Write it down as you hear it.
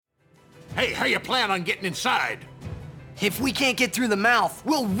Hey, how you plan on getting inside? If we can't get through the mouth,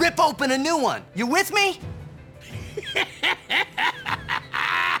 we'll rip open a new one. You with me?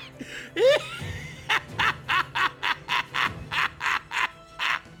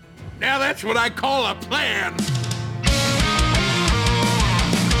 Now that's what I call a plan.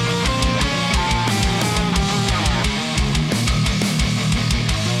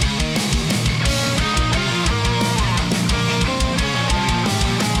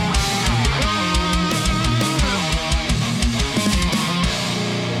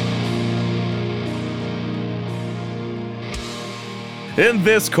 In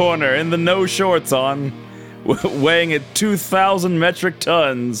this corner, in the no shorts on, weighing at 2,000 metric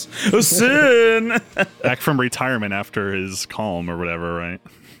tons, Sin. Back from retirement after his calm or whatever, right?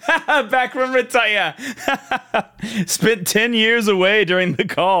 Back from retire. Spent 10 years away during the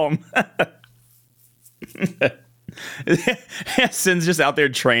calm. Sin's just out there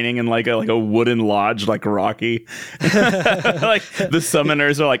training in like a wooden lodge like Rocky. Like the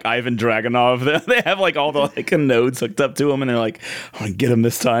summoners are like Ivan Dragunov. They have like all the like nodes hooked up to him, and they're like, "I'm gonna get him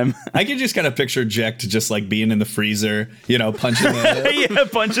this time." I can just kind of picture Jekt just like being in the freezer, you know, punching the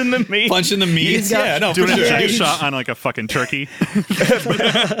punching the meat, Yeah, no, doing for sure. a shot on like a fucking turkey.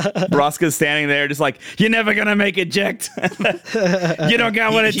 Roscoe's standing there, just like, "You're never gonna make it, Jekt. You don't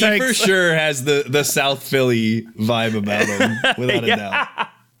got what it takes." He for sure has the South Philly vibe about him, without a doubt.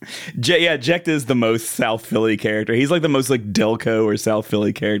 Jekt is the most South Philly character. He's like the most like Delco or South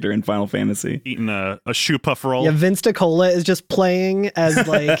Philly character in Final Fantasy. Eating a shoe puff roll. Yeah, Vince DiCola is just playing as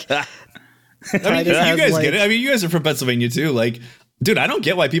like. I mean, you guys get it. I mean, you guys are from Pennsylvania too. Like, dude, I don't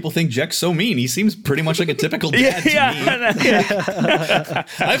get why people think Jekt's so mean. He seems pretty much like a typical dad to me.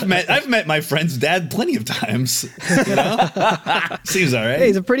 I've met my friend's dad plenty of times. You know? Seems all right. Hey,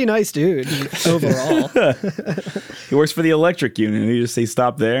 he's a pretty nice dude overall. He works for the electric unit. He just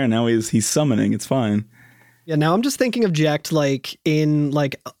stopped there, and now he's summoning. It's fine. Yeah, now I'm just thinking of Jekt like in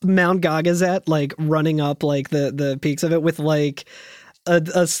like Mount Gagazet, like running up like the peaks of it with like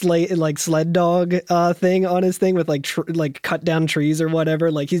a sled dog thing on his thing with like like cut down trees or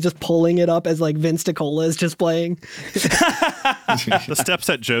whatever. Like he's just pulling it up as like Vince DiCola is just playing. The steps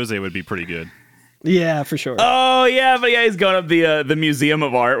at Jose would be pretty good. Yeah, for sure. Oh yeah, but yeah, he's going up the Museum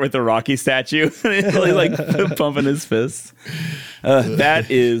of Art with the Rocky statue. He's like pumping his fists.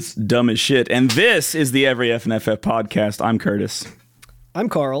 That is dumb as shit. And this is the Every FNFF podcast. I'm Curtis. I'm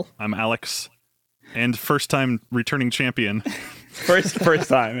Carl. I'm Alex, and first time returning champion. First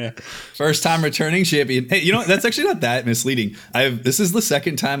time, yeah. First time returning champion. Hey, you know what? That's actually not that misleading. This is the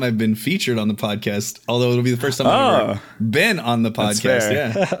second time I've been featured on the podcast, although it'll be the first time I've ever been on the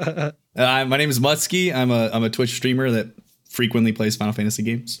podcast. Yeah. My name is Mutsky. I'm a Twitch streamer that frequently plays Final Fantasy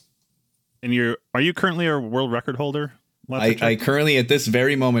games. And are you currently a world record holder? I currently, at this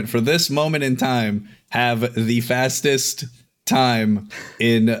very moment, for this moment in time, have the fastest time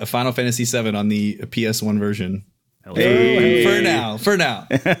in Final Fantasy VII on the PS1 version. Hey. For now.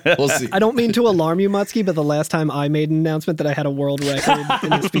 We'll see. I don't mean to alarm you, Mutsky, but the last time I made an announcement that I had a world record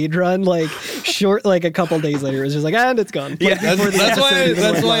in a speed run, like a couple days later, it was just like, and it's gone. Yeah, that's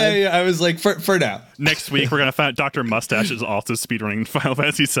why I was like, for now. Next week, we're going to find Dr. Mustache is also speedrunning Final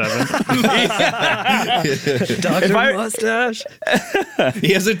Fantasy VII. Dr. Mustache.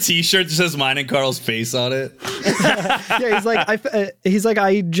 He has a t-shirt that says mine and Carl's face on it. Yeah, he's like,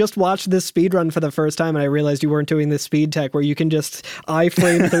 I just watched this speed run for the first time, and I realized you weren't doing this speed tech where you can just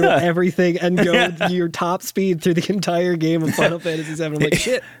iframe through everything and go your top speed through the entire game of Final Fantasy VII. I'm like,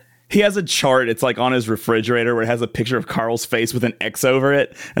 shit. He has a chart. It's like on his refrigerator where it has a picture of Carl's face with an X over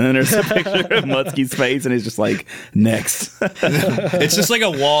it, and then there's a picture of Mutsky's face, and he's just like, next. It's just like a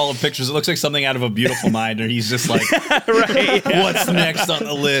wall of pictures. It looks like something out of A Beautiful Mind, or he's just like, right, what's next on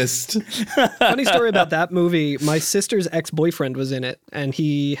the list? Funny story about that movie. My sister's ex-boyfriend was in it, and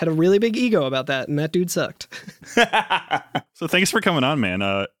he had a really big ego about that, and that dude sucked. So thanks for coming on, man.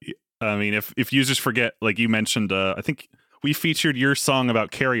 I mean, if users forget, like you mentioned, I think we featured your song about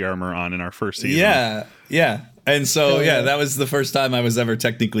carry armor on in our first season. Yeah. And so, that was the first time I was ever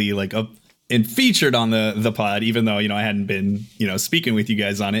technically like up and featured on the pod, even though, I hadn't been, speaking with you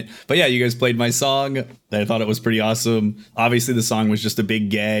guys on it. But yeah, you guys played my song. I thought it was pretty awesome. Obviously, the song was just a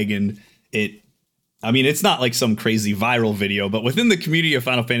big gag, and it's not like some crazy viral video, but within the community of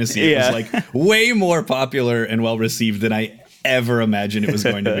Final Fantasy, it was like way more popular and well received than I ever imagined it was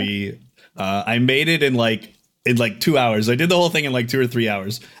going to be. I made it in like 2 hours. I did the whole thing in like 2 or 3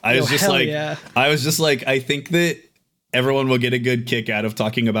 hours. I was just like, I think that everyone will get a good kick out of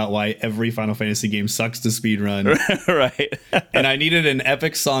talking about why every Final Fantasy game sucks to speedrun. Right. And I needed an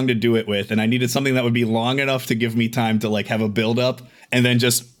epic song to do it with, and I needed something that would be long enough to give me time to like have a build up and then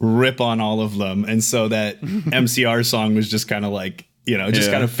just rip on all of them. And so that MCR song was just kind of like, you know, just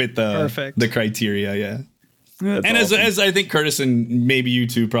kind of fit the criteria. Yeah. That's and awesome. as I think Curtis and maybe you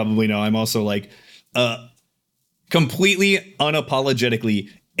two probably know, I'm also like completely unapologetically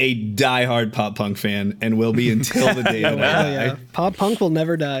a diehard pop punk fan and will be until the day that I die. Yeah. Pop punk will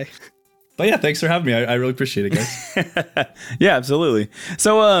never die. But yeah, thanks for having me. I really appreciate it, guys. Yeah, absolutely.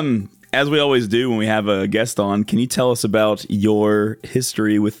 So, as we always do when we have a guest on, can you tell us about your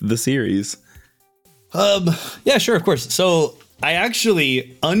history with the series? Yeah, sure, of course. So I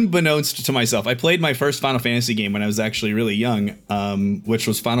actually, unbeknownst to myself, I played my first Final Fantasy game when I was actually really young, which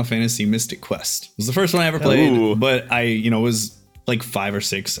was Final Fantasy Mystic Quest. It was the first one I ever played, Ooh. but I, was like 5 or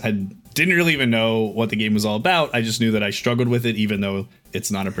 6. I didn't really even know what the game was all about. I just knew that I struggled with it, even though it's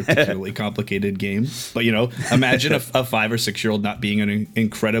not a particularly complicated game. But, imagine a 5 or 6 year old not being an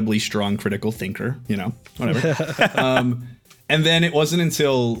incredibly strong critical thinker, whatever. And then it wasn't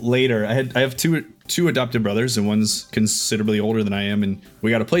until later. I have two adopted brothers, and one's considerably older than I am. And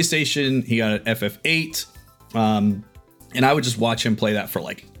we got a PlayStation. He got an FF8. And I would just watch him play that for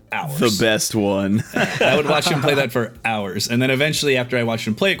like hours. The best one. I would watch him play that for hours. And then eventually, after I watched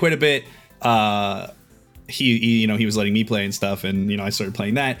him play it quite a bit, he was letting me play and stuff. And, I started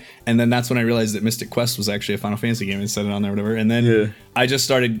playing that. And then that's when I realized that Mystic Quest was actually a Final Fantasy game and set it on there or whatever. And then I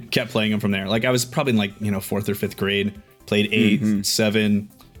just kept playing him from there. Like I was probably in like, 4th or 5th grade. Played 8, 7,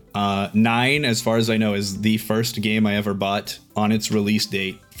 9, as far as I know, is the first game I ever bought on its release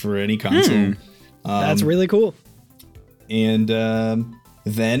date for any console. That's really cool. And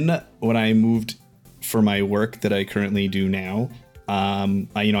then when I moved for my work that I currently do now, I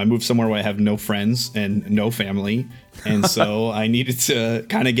moved somewhere where I have no friends and no family. And so I needed to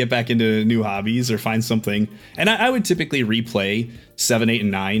kind of get back into new hobbies or find something. And I would typically replay 7, 8,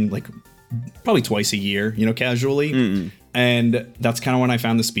 and 9, like probably twice a year, casually. And that's kind of when I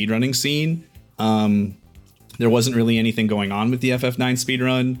found the speedrunning scene. There wasn't really anything going on with the FF9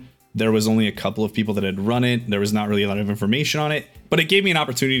 speedrun. There was only a couple of people that had run it. There was not really a lot of information on it, but it gave me an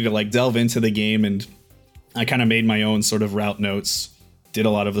opportunity to like delve into the game, and I kind of made my own sort of route notes, did a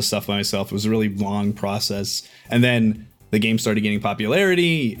lot of the stuff by myself. It was a really long process. And then the game started getting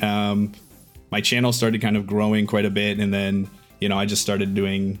popularity. My channel started kind of growing quite a bit. And then, I just started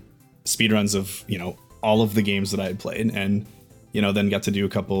doing speedruns of, all of the games that I had played, and, then got to do a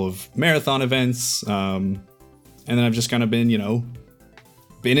couple of marathon events. And then I've just kind of been,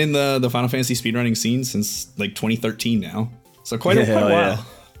 been in the Final Fantasy speedrunning scene since like 2013 now. So quite a while. Yeah.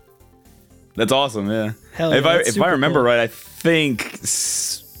 That's awesome. Yeah. Hell yeah, that's if super I remember cool. right, I think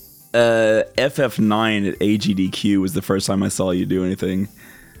FF9 at AGDQ was the first time I saw you do anything.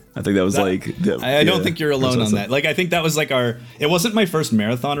 I think that was I don't think you're alone on that. Like, I think that was like it wasn't my first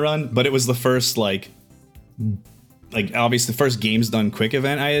marathon run, but it was the first like obviously the first Games Done Quick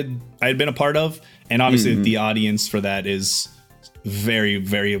event I had been a part of. And obviously the audience for that is very,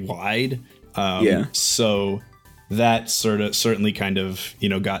 very wide. So that certainly kind of,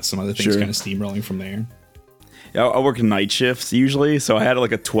 got some other things kind of steamrolling from there. I work night shifts usually, so I had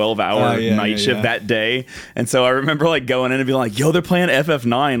like a 12-hour night shift that day, and so I remember like going in and being like, "Yo, they're playing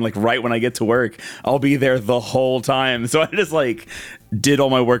FF9 like right when I get to work. I'll be there the whole time." So I just like did all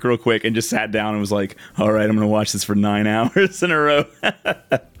my work real quick and just sat down and was like, "All right, I'm gonna watch this for 9 hours in a row."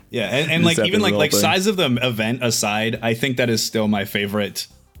 Yeah, and like even like size of the event aside, I think that is still my favorite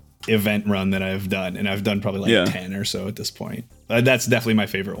event run that I've done, and I've done probably like 10 or so at this point. That's definitely my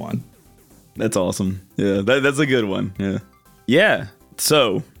favorite one. That's awesome. Yeah, that's a good one. Yeah. Yeah.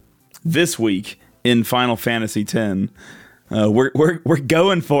 So this week in Final Fantasy X, we're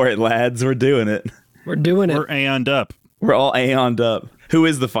going for it, lads. We're doing it. We're doing it. We're aeoned up. We're all aeoned up. Who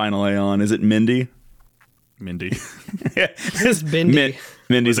is the final aeon? Is it Mindy? Mindy. It's Bindi.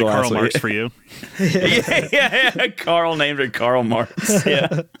 Mindy's Is it the last Karl one. Marx for you? yeah. Carl named her Karl Marx.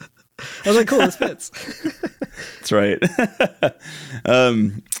 Yeah. I was like, cool, this fits. That's right.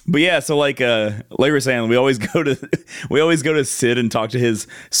 But yeah, so like we were saying, we always go to Sid and talk to his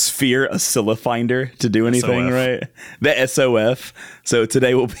Sphere Oscilla Finder to do anything, SOF. right? The SOF. So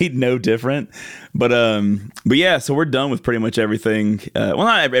today will be no different. But yeah, so we're done with pretty much everything. Well,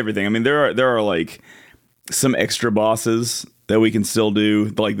 not everything. I mean, there are like some extra bosses that we can still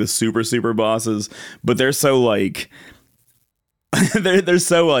do, like the super bosses, but they're so like they're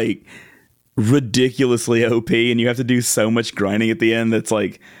so like ridiculously OP, and you have to do so much grinding at the end that's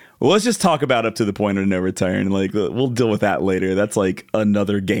like, Well, let's just talk about Up to the Point of No Return. Like, we'll deal with that later. That's like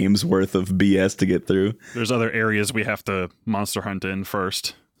another game's worth of BS to get through. There's other areas we have to monster hunt in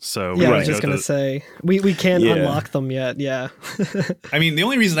first. So Yeah, I gotta was just go gonna to- say we can't Yeah. unlock them yet. Yeah. I mean, the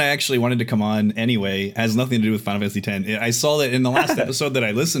only reason I actually wanted to come on anyway has nothing to do with Final Fantasy X. I saw that in the last episode that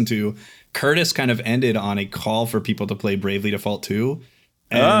I listened to, Curtis kind of ended on a call for people to play Bravely Default 2.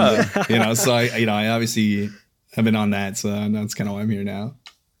 And, so I obviously have been on that, so that's kind of why I'm here now.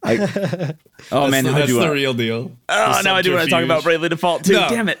 Oh man, now I That's do. the real deal. Oh, now I do want to talk about Subterfuge. Bravely Default too. No.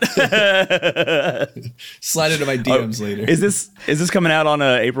 Damn it! Slide into my DMs later. Is this coming out on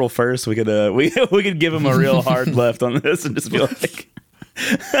April 1st? We could we could give him a real hard left on this and just be like,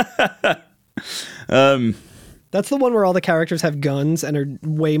 That's the one where all the characters have guns and are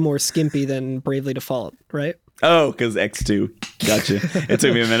way more skimpy than Bravely Default, right? oh, because X2. Gotcha. It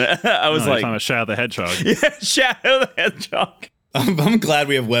took me a minute. I was Oh, you're like, talking about Shadow the Hedgehog. yeah, Shadow the Hedgehog. I'm glad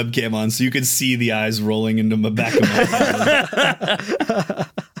we have webcam on so you can see the eyes rolling into my back of my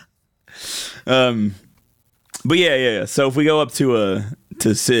head. But yeah. So if we go up to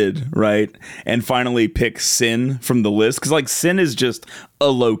Sid, right, and finally pick Sin from the list, because like Sin is just a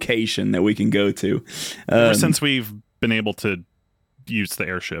location that we can go to. Ever since we've been able to use the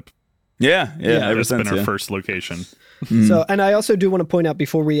airship, Yeah. Ever it's since been our yeah. first location. So, and I also do want to point out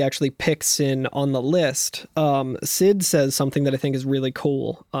before we actually pick Sin on the list, Sid says something that I think is really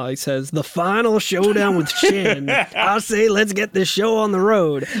cool. He says, "The final showdown with Shin. I say, let's get this show on the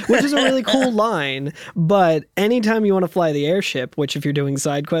road," which is a really cool line. But anytime you want to fly the airship, which if you're doing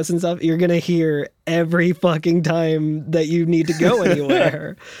side quests and stuff, you're gonna hear every fucking time that you need to go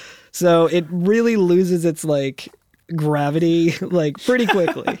anywhere. So it really loses its like gravity like pretty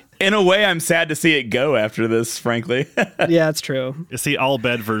quickly. In a way, I'm sad to see it go after this, frankly. Yeah, it's true. It's the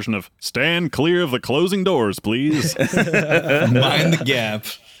all-bed version of "Stand clear of the closing doors, please." Mind the gap.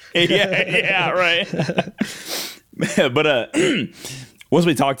 yeah, right. But once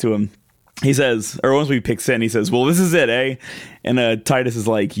we talk to him, he says, or once we pick Sin, he says, "Well, this is it, eh?" And Titus is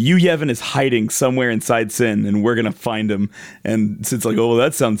like, "You Yevon is hiding somewhere inside Sin, and we're gonna find him." And Sid's like, "Oh, well,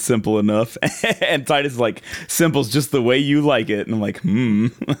 that sounds simple enough." And Titus is like, "Simple's just the way you like it." And I'm like,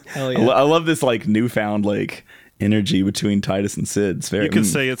 Hell yeah. I love this like newfound like energy between Titus and Sid. It's very You could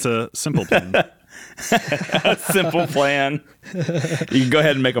say it's a simple plan. a simple plan. You can go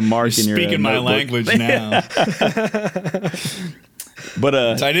ahead and make a mark in your Speaking my notebook. language now.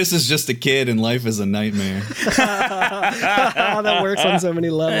 But Titus is just a kid and life is a nightmare. Oh, that works on so many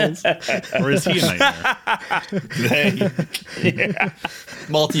levels. Or is he a nightmare? Hey.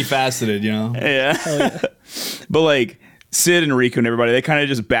 Multifaceted, you know? yeah. But like Sid and Riku and everybody, they kind of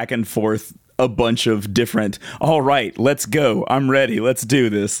just back and forth a bunch of different, all right, let's go. I'm ready. Let's do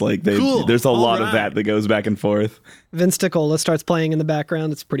this. Like Cool. there's a All lot of right. that goes back and forth. Vince Ticola starts playing in the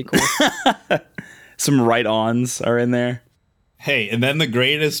background. It's pretty cool. Some right-ons are in there. Hey, and then the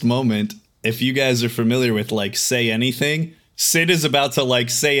greatest moment, if you guys are familiar with like Say Anything, Sid is about to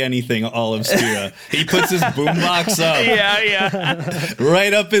like say anything all of Spira. He puts his boombox up Yeah.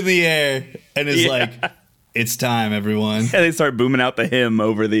 right up in the air and is like, "It's time, everyone." And they start booming out the hymn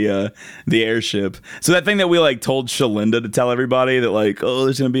over the airship. So that thing that we like told Shalinda to tell everybody that like, oh,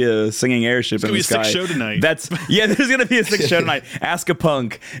 there's gonna be a singing airship in gonna the be a sick sky. show tonight. There's gonna be a sick show tonight. Ask a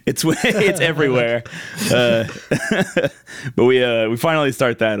punk. It's everywhere. But we finally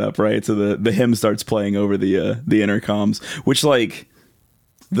start that up, right? So the hymn starts playing over the intercoms, which like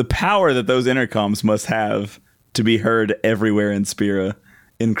the power that those intercoms must have to be heard everywhere in Spira,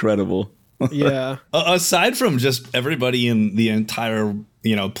 incredible. Yeah. Aside from just everybody in the entire,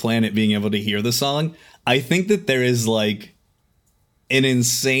 planet being able to hear the song, I think that there is like an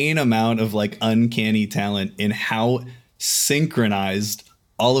insane amount of like uncanny talent in how synchronized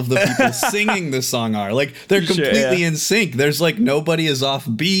all of the people singing the song are. Like they're Sure, completely yeah. in sync. There's like nobody is off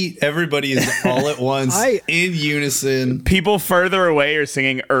beat. Everybody is all at once in unison. People further away are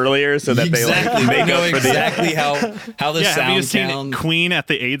singing earlier so that Exactly. they They make know up for the exactly how the Yeah, have you sound seen count. Queen at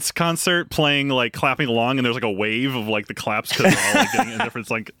the AIDS concert playing like clapping along, and there's like a wave of like the claps because they're all like getting a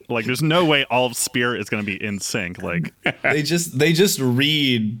difference. Like there's no way all of Spirit is going to be in sync. Like They just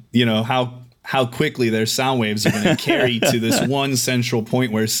read, how quickly their sound waves are going to carry to this one central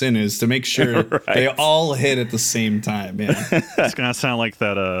point where Sin is to make sure they all hit at the same time. Yeah. it's going to sound like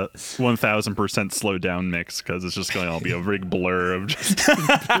that 1000% slowed down mix because it's just going to all be a big blur of just.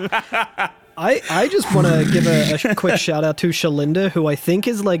 I just want to give a quick shout out to Shalinda, who I think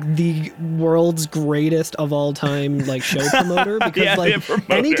is like the world's greatest of all time like show promoter. Because Yeah, like the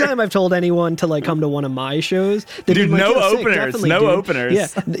promoter. anytime I've told anyone to like come to one of my shows, they've Dude, been like, no "Yeah, sick, openers, definitely, no dude."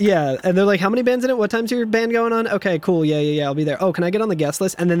 openers. Yeah, and they're like, "How many bands in it? What time's your band going on? Okay, cool, yeah, I'll be there. Oh, can I get on the guest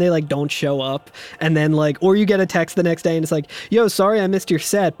list?" And then they like don't show up, and then like, or you get a text the next day and it's like, "Yo, sorry I missed your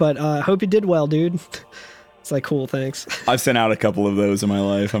set, but hope you did well, dude." It's like, cool, thanks. I've sent out a couple of those in my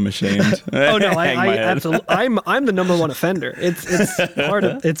life. I'm ashamed. Oh no, Hang my I head. absolutely, I'm the number one offender. It's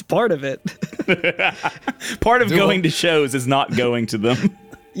part of it. Part of going to shows is not going to them.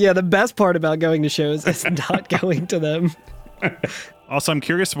 Yeah, the best part about going to shows is not going to them. Also, I'm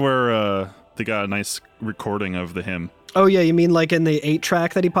curious where they got a nice recording of the hymn. Oh yeah, you mean like in the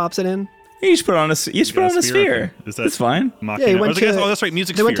 8-track that he pops it in? You just put on a sphere. Is that It's fine. Mocking Yeah, he it? went I guess- to- oh, that's right.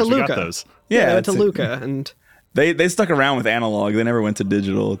 Music they went to spheres. We got Luca. those. Yeah, they went to it's a- Luca, and They stuck around with analog. They never went to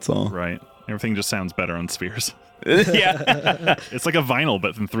digital. It's all. Right. Everything just sounds better on spheres. Yeah. It's like a vinyl,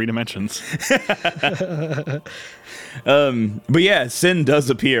 but in 3 dimensions. But yeah, Sin does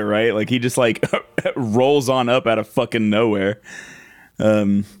appear, right? Like he just like rolls on up out of fucking nowhere.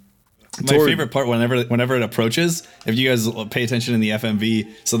 My Toward- favorite part whenever it approaches, if you guys pay attention in the FMV,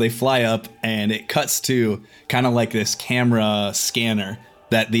 so they fly up and it cuts to kind of like this camera scanner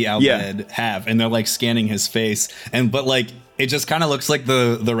that the Albed have, and they're like scanning his face, but like it just kind of looks like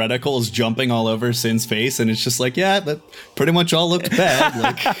the reticle is jumping all over Sin's face, and it's just like, yeah, that pretty much all looked bad.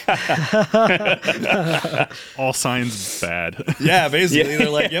 Like, All signs bad. yeah, basically they're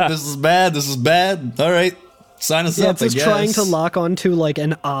like, yeah, this is bad. All right, sign us yeah, up. it's just I guess. trying to lock onto like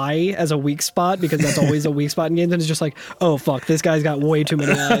an eye as a weak spot because that's always a weak spot in games, and it's just like, oh fuck, this guy's got way too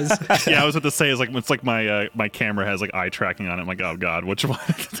many eyes. Yeah, I was about to say, it's like my my camera has like eye tracking on it. I'm like, oh god, which one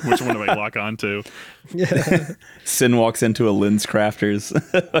do I lock onto? Sin walks into a Lens Crafters.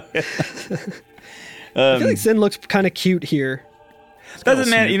 I feel like Sin looks kind of cute here. Doesn't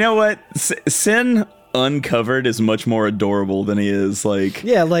matter. You know what? Sin uncovered is much more adorable than he is like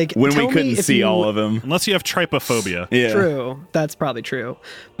Yeah, like when tell we me couldn't if see you- all of him. Unless you have trypophobia. Yeah. True, that's probably true,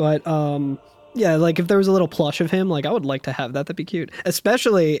 but yeah, like if there was a little plush of him, like I would like to have that. That'd be cute,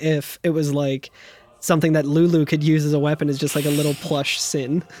 especially if it was like something that Lulu could use as a weapon, is just like a little plush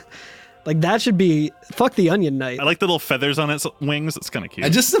Sin. Like that should be fuck the Onion Knight. I like the little feathers on its wings. It's kind of cute. I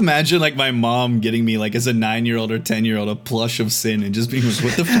just imagine like my mom getting me like as a 9-year-old or 10-year-old a plush of Sin and just being like,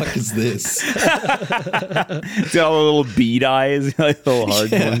 what the fuck is this? He's got all the little bead eyes, like the little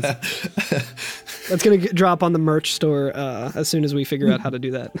hard ones. That's gonna drop on the merch store as soon as we figure out how to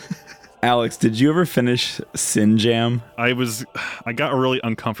do that. Alex, did you ever finish Sin Jam? I got a really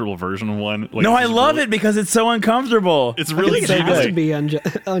uncomfortable version of one. Like, No, this I is love really- it because it's so uncomfortable. It's I really think it has good. to be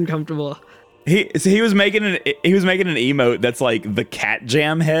uncomfortable. He was making an emote that's like the cat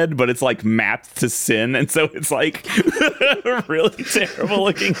jam head, but it's like mapped to Sin, and so it's like really terrible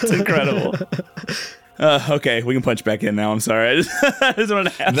looking. It's incredible. Okay, we can punch back in now. I'm sorry. I just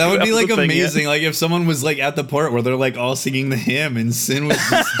wanted to ask That would if be like was a thing yet. amazing. Like if someone was like at the part where they're like all singing the hymn and Sin was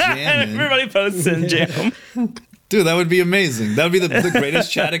just jamming. Everybody posts Sin Jam. Dude, that would be amazing. That would be the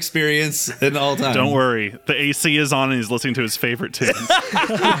greatest chat experience in all time. Don't worry. The AC is on and he's listening to his favorite tunes.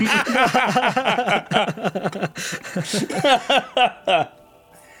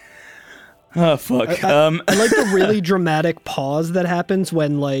 Oh fuck. I like the really dramatic pause that happens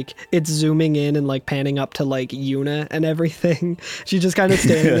when like it's zooming in and like panning up to like Yuna and everything. She's just kind of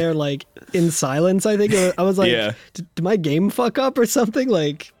standing there like in silence. I think I was like, Yeah. did my game fuck up or something?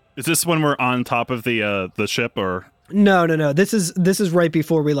 Like, Is this when we're on top of the ship or? no. This is right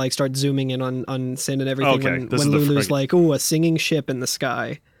before we like start zooming in on Sin and everything. Okay, When, this when is the Lulu's fr- like, "Oh, a singing ship in the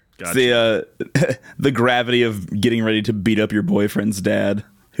sky." Gotcha. The gravity of getting ready to beat up your boyfriend's dad,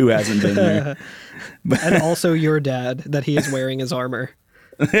 who hasn't been there. And also your dad that he is wearing his armor.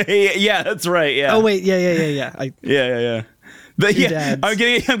 Yeah, that's right. Yeah. Oh wait, yeah. Yeah. Yeah, dads. I'm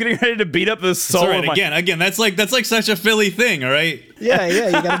getting ready to beat up the soul All right, of my again, that's like such a Philly thing, all right? Yeah,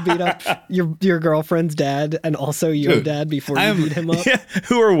 you gotta beat up your girlfriend's dad and also your Dude, dad before you I'm- beat him up.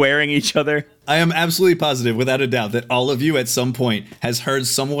 who are wearing each other. I am absolutely positive, without a doubt, that all of you at some point has heard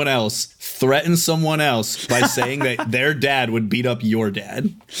someone else threaten someone else by saying that their dad would beat up your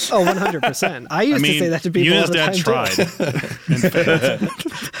dad. Oh, 100%. I used to say that to people all Yuna's the dad time.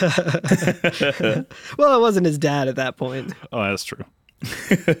 tried. Well, it wasn't his dad at that point. Oh, that's true.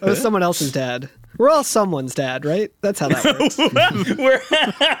 It was someone else's dad. We're all someone's dad, right? That's how that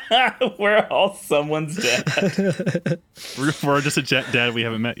works. we're all someone's dad. We're just a dad we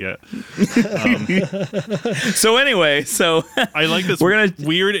haven't met yet. So anyway, I like this we're gonna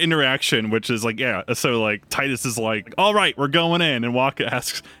weird interaction, which is like, yeah. So like Titus is like, all right, we're going in, and Waka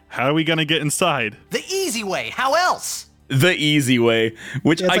asks, how are we gonna get inside? The easy way. How else? the easy way,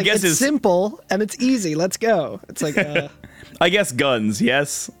 which It's I like, guess it's is simple and it's easy. Let's go. It's like, I guess guns,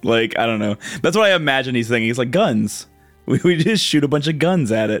 yes? Like, I don't know. That's what I imagine he's thinking. He's like, guns. We just shoot a bunch of guns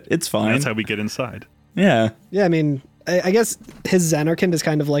at it. It's fine. That's how we get inside. Yeah. yeah, I mean, I guess his Xanarkand is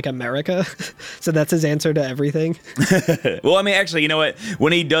kind of like America. So that's his answer to everything. Well, I mean, actually, you know what?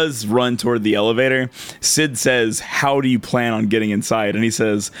 When he does run toward the elevator, Sid says, how do you plan on getting inside? And he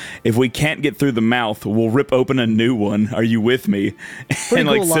says, if we can't get through the mouth, we'll rip open a new one. Are you with me? And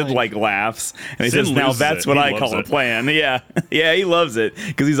like cool Sid line. like laughs. And he Sid says, now loses that's it. what He I loves call a it. plan. Yeah. Yeah, he loves it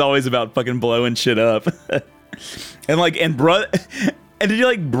because he's always about fucking blowing shit up. And like, and did you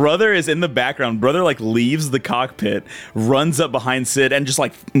like Brother is in the background? Brother like leaves the cockpit, runs up behind Sid, and just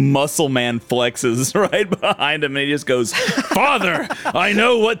like muscle man flexes right behind him, and he just goes, "Father, I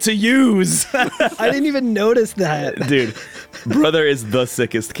know what to use." I didn't even notice that. Dude, Brother is the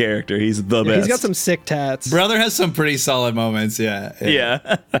sickest character. He's the best. He's got some sick tats. Brother has some pretty solid moments. Yeah.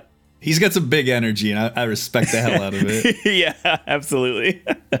 Yeah. He's got some big energy, and I respect the hell out of it. Yeah, absolutely.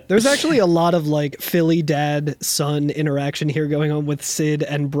 There's actually a lot of like Philly dad son interaction here going on with Sid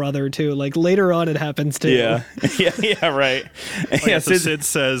and Brother too. Like later on, it happens too. Yeah. Yeah, right. Yeah, So Sid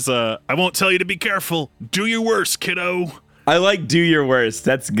says, I won't tell you to be careful. Do your worst, kiddo. I like do your worst.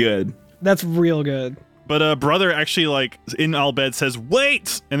 That's good. That's real good. But Brother actually, like, in Al Bhed says,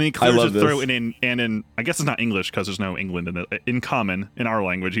 wait! And then he clears love his throat, this. and in, I guess it's not English, because there's no England in it. In common, in our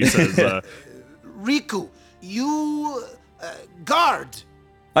language, he says, Riku, you guard.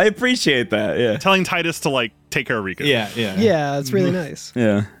 I appreciate that. Yeah. telling Titus to, like, take care of Rika. Yeah. Yeah, it's really nice.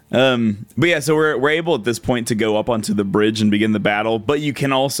 Yeah. But yeah, so we're able at this point to go up onto the bridge and begin the battle, but you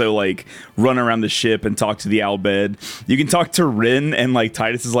can also like run around the ship and talk to the Al Bhed. You can talk to Rin, and like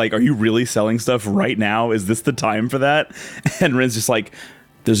Titus is like, are you really selling stuff right now? Is this the time for that? And Rin's just like,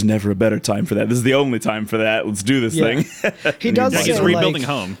 there's never a better time for that. This is the only time for that. Let's do this Yeah. thing. He does Yeah, say, he's rebuilding like,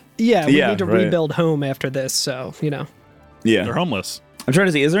 home. Yeah, we Yeah, need to right. rebuild home after this. So you know, Yeah. They're homeless. I'm trying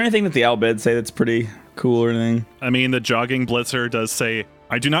to see, is there anything that the Al Bhed say that's pretty cool or anything? I mean, the jogging blitzer does say,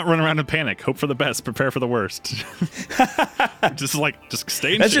 I do not run around in panic. Hope for the best. Prepare for the worst. just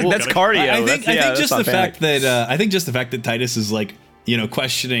stay in That's shape. just, that's Gotta- cardio. I think That's just not the panic. fact that Titus is like, you know,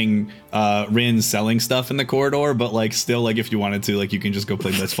 questioning Rin selling stuff in the corridor, but like still like if you wanted to, like you can just go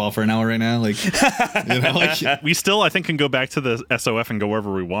play Blitzball for an hour right now, like you know, like We still, I think, can go back to the SOF and go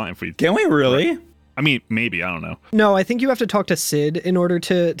wherever we want if we. Can we really? I mean, maybe. I don't know. no, I think you have to talk to Sid in order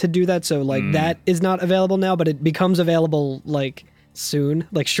to do that. So like that is not available now, but it becomes available like soon,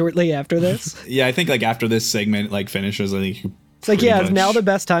 like shortly after this. yeah, I think like after this segment like finishes, I think you It's like, pretty yeah, it's much- now the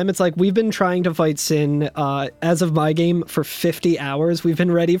best time. It's like, we've been trying to fight Sin as of my game for 50 hours. We've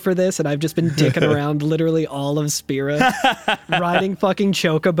been ready for this, and I've just been dicking around literally all of Spira, riding fucking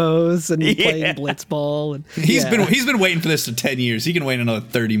chocobos and playing blitzball. And He's yeah. been waiting for this for 10 years. He can wait another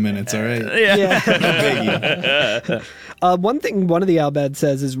 30 minutes, all right? Yeah. Biggie. One thing one of the Al Bhed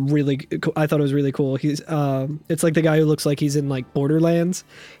says is really cool. I thought it was really cool. He's it's like the guy who looks like he's in like Borderlands.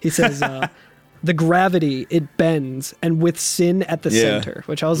 He says the gravity, it bends, and with Sin at the Yeah. center,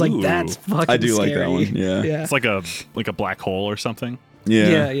 which I was like, Ooh. that's fucking I do like that scary. one, yeah. Yeah. It's like a black hole or something.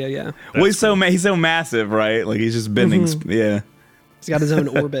 Yeah. Yeah. Well, he's so massive, right? Like he's just bending. Yeah. He's got his own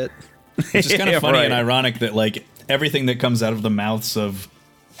orbit. It's just kind of Yeah, funny right. and ironic that like everything that comes out of the mouths of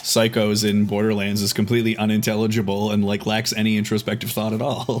psychos in Borderlands is completely unintelligible and like lacks any introspective thought at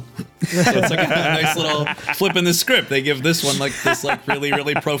all. So it's like a nice little flip in the script. They give this one like this like really,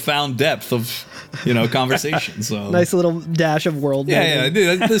 really profound depth of, you know, conversation. So Nice little dash of world yeah,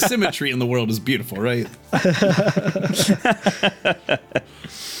 building. dude, the symmetry in the world is beautiful, right?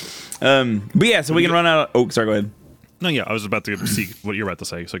 But yeah, so we can run out. Oh, sorry. Go ahead. No, yeah, I was about to see what you're about to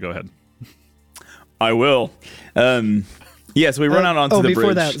say, so go ahead. I will. Yeah, so we run out onto oh, the before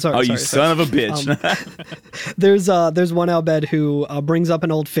bridge. that- sorry, oh, you sorry, son of a bitch! There's one Al Bhed who brings up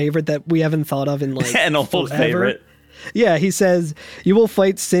an old favorite that we haven't thought of in like An old forever. favorite. Yeah, he says, "You will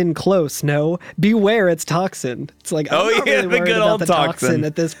fight Sin close. No, beware, it's toxin." It's like, I'm Oh, not yeah, really the worried good about old the toxin.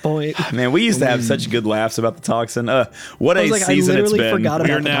 at this point. Man, we used to have such good laughs about the toxin. What I a was like, I season it's literally been. forgot We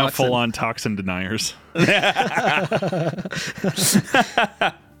about are the now toxin. full on toxin deniers.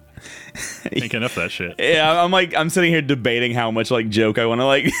 Think enough of that shit. Yeah, I'm sitting here debating how much like joke I want to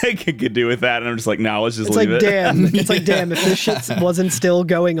like could do with that, and I'm just like, no, let's just It's leave like, it. damn. It's like, damn, if this shit wasn't still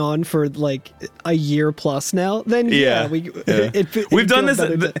going on for like a year plus now, then Yeah. We've done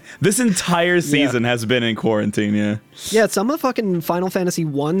this. This entire season has been in quarantine. Yeah. Yeah, some of the fucking Final Fantasy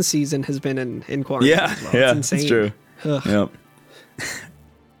 1 season has been in quarantine. Yeah. as well. Yeah. It's insane. It's true. Ugh. Yep.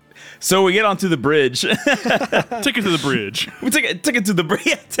 So we get onto the bridge. Take it to the bridge. We take it to the bridge.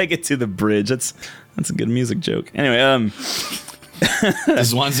 Yeah, take it to the bridge. That's a good music joke. Anyway,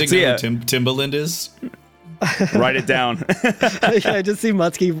 Does Wanzig So, know yeah. who Timbaland is? write it down. Yeah, I just see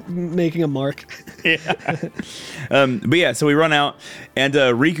Mutsky making a mark. But yeah, so we run out, and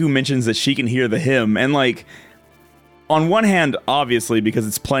Riku mentions that she can hear the hymn, and like, on one hand, obviously, because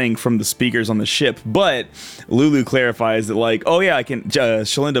it's playing from the speakers on the ship, but Lulu clarifies that like, oh yeah, I can.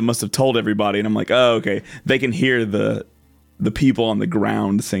 Shalinda must have told everybody, and I'm like, oh okay, they can hear the people on the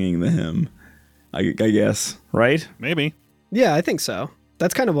ground singing the hymn. I guess, right? Maybe. Yeah, I think so.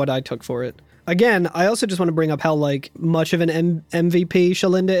 That's kind of what I took for it. Again, I also just want to bring up how like much of an MVP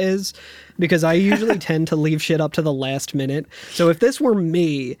Shalinda is, because I usually tend to leave shit up to the last minute. So if this were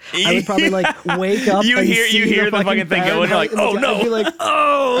me, I would probably like wake up. You and hear the fucking thing going, you're like, oh no, I'd be like,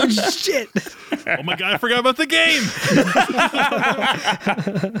 oh shit. Oh my god, I forgot about the game.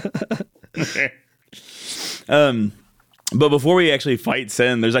 But before we actually fight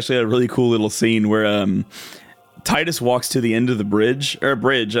Sen, there's actually a really cool little scene where Titus walks to the end of the bridge. I've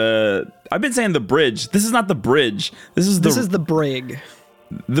been saying the bridge. This is not the bridge. This is the brig.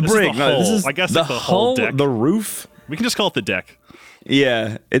 the This is brig. the No, this hull. is I guess the it's the whole hull, deck. the roof. We can just call it the deck.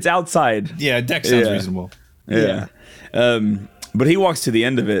 Yeah, it's outside. Yeah, deck sounds Yeah. reasonable. Yeah. But he walks to the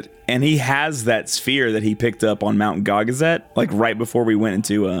end of it, and he has that sphere that he picked up on Mount Gagazet, like right before we went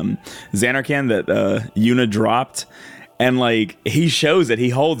into Xanarkand that Yuna dropped. And like he shows it, he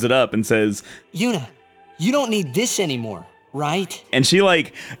holds it up and says, Yuna, you don't need this anymore, right? and she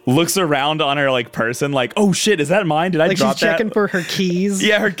like looks around on her like person, like, oh shit, is that mine? Did I Like drop she's checking that? for her keys.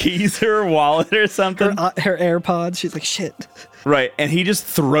 Yeah, her keys or her wallet or something. Her AirPods. She's like, shit. Right, and he just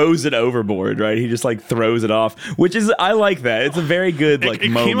throws it overboard, right? He just like throws it off, which is, I like that. It's a very good like It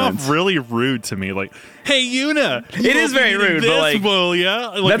moment. came off really rude to me. Like, hey, Yuna. It is very rude, but like, yeah.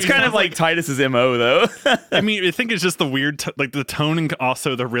 Like, that's kind of like Titus's MO though. I mean, I think it's just the weird, like the tone and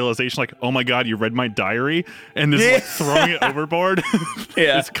also the realization, like, oh my god, you read my diary, and this like throwing it overboard.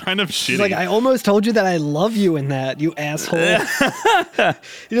 Yeah. It's kind of shitty. She's like, I almost told you that I love you in that, you asshole.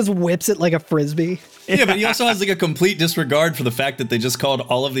 He just whips it like a frisbee. Yeah, but he also has like a complete disregard for the fact that they just called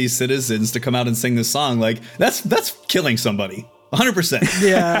all of these citizens to come out and sing this song. Like that's killing somebody. 100%.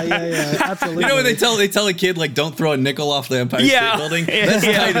 Yeah, absolutely. You know when they tell a kid like don't throw a nickel off the Empire Yeah. State Building? That's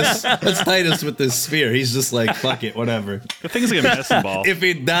Titus. That's Titus with this spear. He's just like fuck it, whatever. the thing's like a medicine ball. If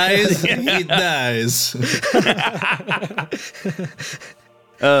he dies, he dies.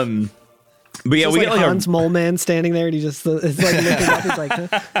 But yeah, Just we like get like Hans Mole Man standing there, and he just is like looking up. He's like,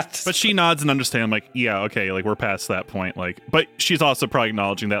 huh? But she nods and understands, like, yeah, okay, like we're past that point. Like, but she's also probably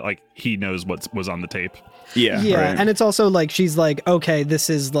acknowledging that like he knows what was on the tape. yeah, right. And it's also like she's like, okay, this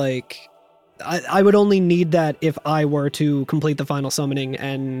is like, I would only need that if I were to complete the final summoning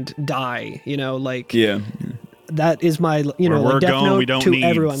and die. You know, like yeah. that is my Where like we're death going, note we don't to need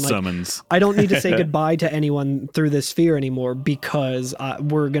everyone. Like, summons. I don't need to say goodbye to anyone through this sphere anymore because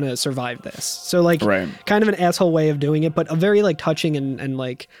we're gonna survive this. So like, Right. kind of an asshole way of doing it, but a very like touching and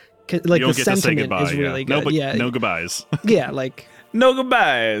like You the don't get to say sentiment goodbye. is really yeah. good. No goodbyes. Yeah, like No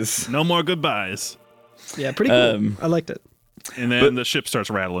goodbyes. No more goodbyes. yeah, pretty cool. I liked it. And then the ship starts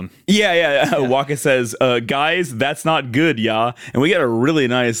rattling. Yeah. Waka says, guys, that's not good, yeah. And we get a really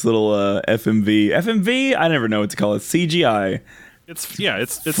nice little FMV. FMV? I never know what to call it. CGI. It's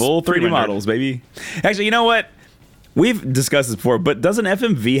Full 3D pre-rendered. models, baby. Actually, you know what? We've discussed this before, but doesn't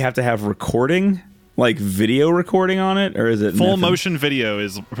FMV have to have recording? Like video recording on it? Or is it an Full FM? motion video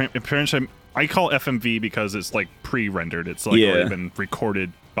is apparently, I call FMV because it's like pre-rendered. It's like Yeah. already been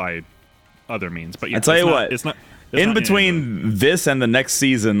recorded by other means. But yeah, I tell it's you not- what, it's not in not between this and the next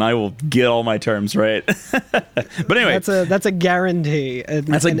season, I will get all my terms right. But anyway, That's a guarantee.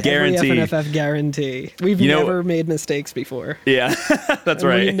 That's a guarantee. Every FNFF guarantee. We've You know- never made mistakes before. yeah, that's And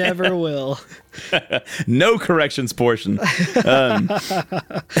right. We never will. No corrections portion.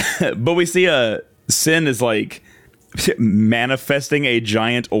 But we see Sin is like manifesting a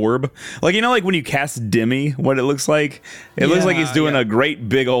giant orb. Like, you know, like when you cast Demi, what it looks like? It looks like he's doing a great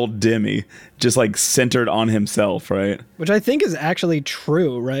big old Demi, just like centered on himself, right? Which I think is actually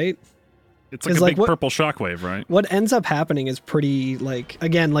true, right? It's like 'Cause, a like, big what- purple shockwave, right? What ends up happening is pretty like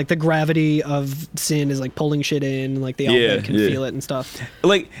again like the gravity of Sin is like pulling shit in, like the Yeah, Albed can yeah. feel it and stuff.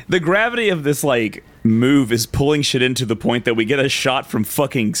 Like the gravity of this like move is pulling shit in to the point that we get a shot from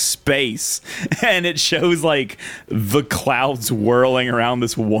fucking space and it shows like the clouds whirling around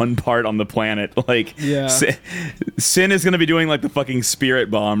this one part on the planet. Like Yeah. Sin is gonna be doing like the fucking spirit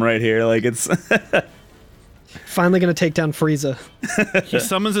bomb right here. Like it's Finally gonna take down Frieza. He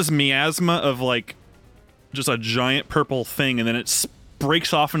summons this miasma of like just a giant purple thing, and then it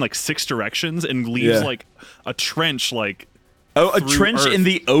breaks off in like 6 directions and leaves Yeah. like a trench like a through trench Earth. in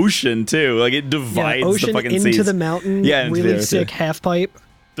the ocean too. Like it Yeah, divides ocean the fucking into seas. the mountain. Yeah, into the really earth, sick yeah. half pipe.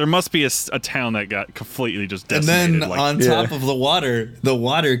 There must be a town that got completely just And decimated. then like, on top of the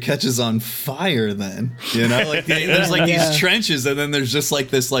water catches on fire. Then like there's like Yeah. these trenches, and then there's just like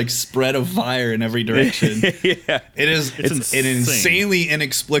this like spread of fire in every direction. Yeah. It is It's an insane. insanely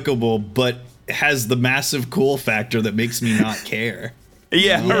inexplicable, but has the massive cool factor that makes me not care.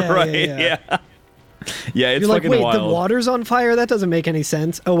 Yeah, Yeah, right. yeah, Yeah. yeah. Yeah, it's You're like, fucking wait, wild. the water's on fire? That doesn't make any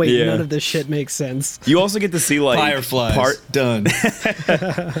sense. Oh wait, Yeah. none of this shit makes sense. You also get to see like Fireflies done.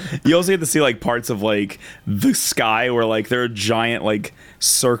 You also get to see like parts of like the sky where like there are giant like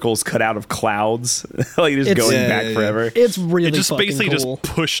circles cut out of clouds, like just It's- going Yeah, back yeah, yeah. forever. It's really it just fucking basically cool.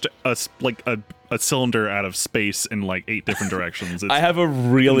 just pushed us like a cylinder out of space in like 8 different directions. It's I have a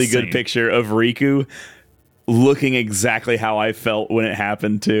really good insane. picture of Riku looking exactly how I felt when it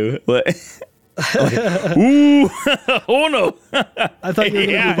happened too. Like, ooh, oh no! I thought you were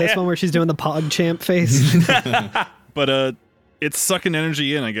gonna Yeah, do this yeah. one where she's doing the Pog Champ face. But it's sucking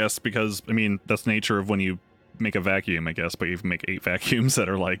energy in, I guess, because I mean that's the nature of when you make a vacuum, I guess. But you make 8 vacuums that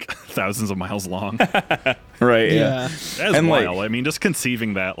are like thousands of miles long. Right? yeah. That's And, like- wild. I mean, just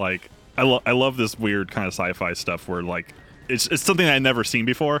conceiving that, like, I love this weird kind of sci-fi stuff where like it's something I'd never seen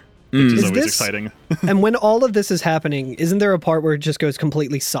before, which is Is always this- exciting. And when all of this is happening, isn't there a part where it just goes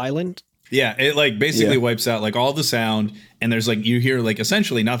completely silent? Yeah, it like basically Yeah. wipes out like all the sound, and there's like you hear like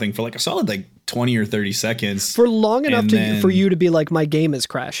essentially nothing for like a solid like 20 or 30 seconds. For long enough And to, then- for you to be like, my game is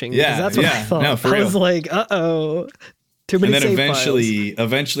crashing. 'Cause Yeah, that's what I yeah. thought. No, for I was real. like, uh-oh. Too many And then save files.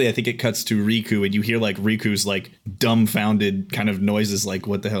 eventually I think it cuts to Riku, and you hear like Riku's like dumbfounded kind of noises, like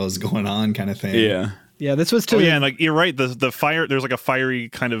what the hell is going on kind of thing. Yeah. Yeah, this was too. Oh yeah, and like you're right. The fire, there's like a fiery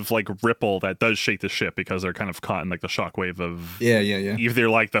kind of like ripple that does shake the ship because they're kind of caught in like the shockwave of Yeah. either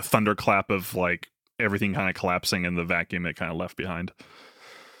like the thunderclap of like everything kind of collapsing and the vacuum it kind of left behind.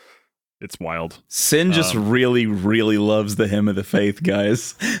 It's wild. Sin just really, really loves the hymn of the faith,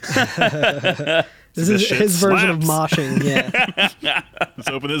 guys. This This is shit his version of slaps. moshing. Yeah. Let's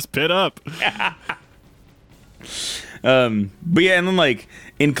open this pit up. But yeah, and then like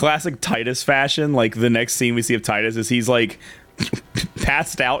in classic Titus fashion, like the next scene we see of Titus is he's like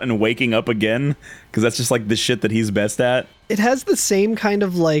passed out and waking up again because that's just like the shit that he's best at. It has the same kind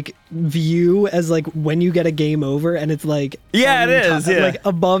of like view as like when you get a game over and it's like Yeah, on it is, yeah. like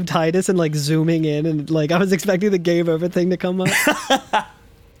above Titus and like zooming in and like I was expecting the game over thing to come up.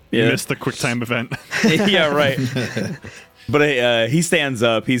 You Yeah, missed the QuickTime event. yeah, right. But he stands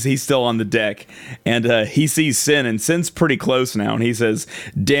up. He's still on the deck, and he sees Sin, and Sin's pretty close now. And he says,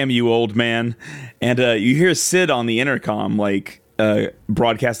 "Damn you, old man!" And you hear Sid on the intercom, like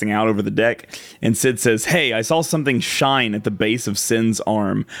broadcasting out over the deck. And Sid says, "Hey, I saw something shine at the base of Sin's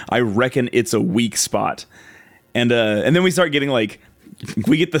arm. I reckon it's a weak spot." And then we start getting like,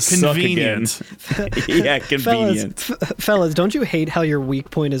 we get the suck again. Convenient. Yeah, convenient. Fellas, don't you hate how your weak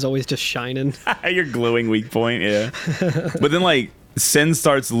point is always just shining? Your glowing weak point, yeah. But then like Sin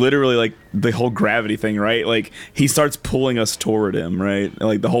starts literally like the whole gravity thing, right? Like he starts pulling us toward him, right?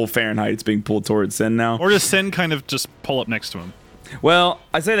 Like the whole Fahrenheit's being pulled toward Sin now. Or does Sin kind of just pull up next to him? Well,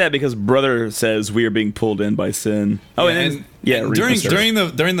 I say that because Brother says we are being pulled in by Sin. Oh, and then and Riku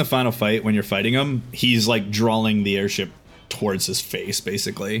says- during the final fight when you're fighting him, he's like drawing the airship towards his face,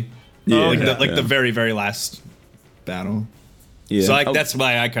 basically. Yeah, Like the very very last battle. yeah. So like Oh, that's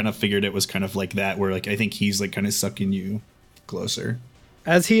why I kind of figured it was kind of like that, where like I think he's like kind of sucking you closer.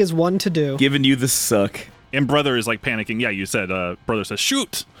 As he is one to do. giving you the suck. And Brother is like panicking. Yeah, you said, Brother says,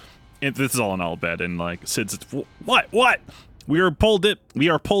 shoot! And this is all in all bed. And like Sid says, what? We are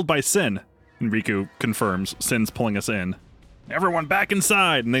pulled by Sin. And Riku confirms Sin's pulling us in. Everyone back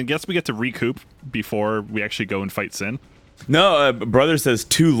inside. And then guess we get to recoup before we actually go and fight Sin. No, Brother says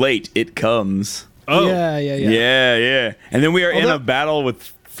too late. It comes. Oh, Yeah. Yeah. And then we are in Although- a battle with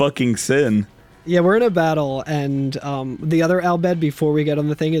fucking Sin. Yeah, we're in a battle, and the other Albed before we get on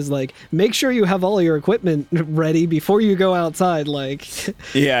the thing is like, make sure you have all your equipment ready before you go outside. Like,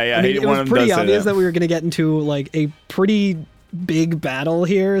 Yeah. I mean, it one was of them pretty does say obvious that we were going to get into like a pretty big battle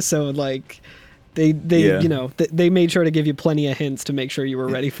here, so like they Yeah. you know they made sure to give you plenty of hints to make sure you were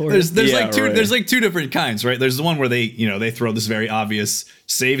ready for There's it. Yeah, like two right. there's like two different kinds, right? There's the one where they throw this very obvious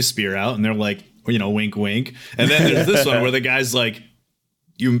save spear out and they're like, wink wink. And then there's this one where the guy's like,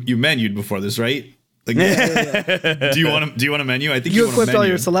 you menued before this, right? Like, do you want a menu? I think You want a equipped all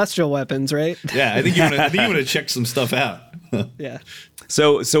menu. your celestial weapons, right? Yeah, I think you want to check some stuff out. Yeah.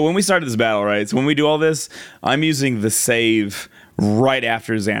 So when we started this battle, right? So when we do all this, I'm using the save right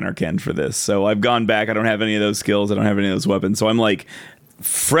after Xanarkand for this. So I've gone back. I don't have any of those skills. I don't have any of those weapons. So I'm like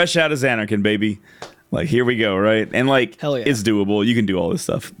fresh out of Xanarkand, baby. Like, here we go, right? And like, Hell yeah. it's doable. You can do all this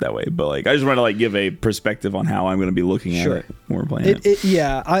stuff that way. But like, I just want to like give a perspective on how I'm going to be looking at Sure. it when we're playing it.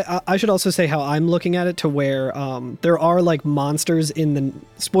 Yeah, I should also say how I'm looking at it, to where there are like monsters in the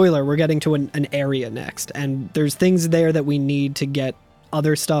spoiler. We're getting to an area next, and there's things there that we need to get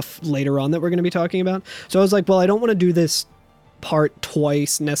other stuff later on that we're going to be talking about. So I was like, well, I don't want to do this part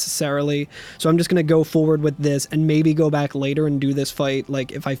twice necessarily, so I'm just going to go forward with this and maybe go back later and do this fight,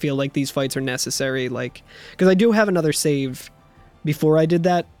 like if I feel like these fights are necessary, like because I do have another save before I did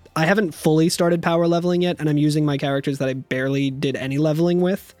that. I haven't fully started power leveling yet, and I'm using my characters that I barely did any leveling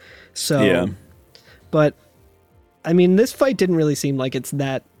with. So Yeah. But I mean, this fight didn't really seem like it's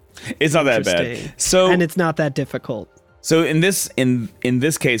that It's not that interesting. bad. So and it's not that difficult. So in this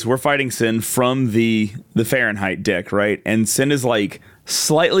case, we're fighting Sin from the Fahrenheit deck, right? And Sin is like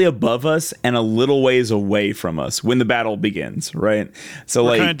slightly above us and a little ways away from us when the battle begins, right? So We're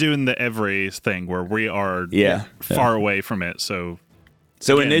like, kind of doing the Evraze thing where we are Yeah. far away from it. So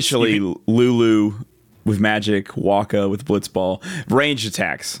again, initially you Lulu with magic, Waka with blitzball, ranged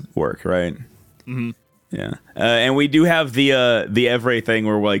attacks work, right? Mm-hmm. Yeah, and we do have the Evray thing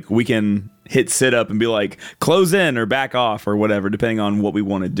where like we can hit sit up and be like close in or back off or whatever, depending on what we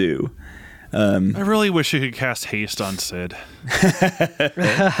want to do. I really wish you could cast haste on Sid,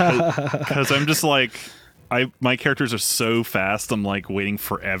 because I'm just like, my characters are so fast. I'm like waiting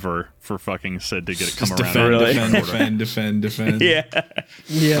forever for fucking Sid to get come around. Really? defend. Yeah.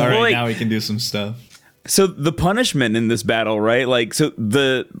 Yeah. All right, Well, like- now we can do some stuff. So the punishment in this battle, right? Like, so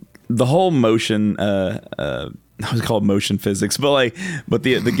the whole motion, I was called motion physics, but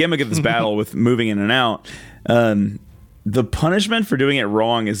the gimmick of this battle with moving in and out, the punishment for doing it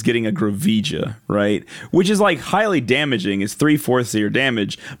wrong is getting a Gravija, right? Which is like highly damaging. It's 3/4 of your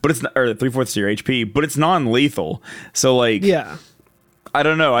damage, but it's not, or 3/4 of your HP, but it's non-lethal. So like, Yeah. I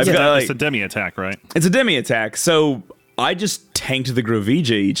don't know. I've got like, It's a demi attack, right? it's a demi attack, so I just tanked the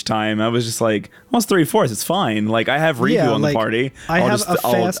Gravija each time. I was just like, well, it's 3/4. It's fine. Like, I have Riku Yeah, on the like, party. I have a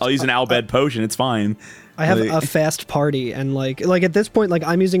fast- I'll use an Albed potion. It's fine. I have Like- a fast party, and like at this point, like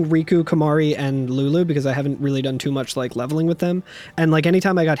I'm using Riku, Kamari, and Lulu because I haven't really done too much like leveling with them. And like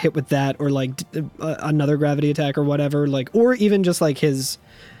anytime I got hit with that, or like another gravity attack or whatever, like, or even just like his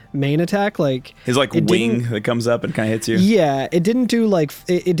main attack, like His like it wing didn't- that comes up and kind of hits you. Yeah, it didn't do like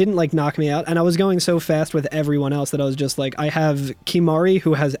it didn't like knock me out, and I was going so fast with everyone else that I was just like, I have Kimari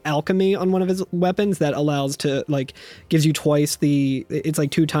who has alchemy on one of his weapons that allows to like gives you twice it's like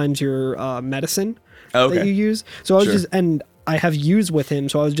 2 times your medicine Okay. that you use. So I was Sure. just, and I have use with him,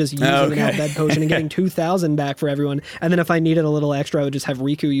 so I was just using Okay. an Albed potion and getting 2,000 back for everyone. And then if I needed a little extra, I would just have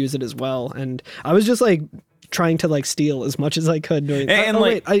Riku use it as well. And I was just like trying to like steal as much as I could. During, And,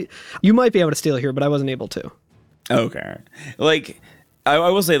 like- wait, you might be able to steal here, but I wasn't able to. Okay. Like, I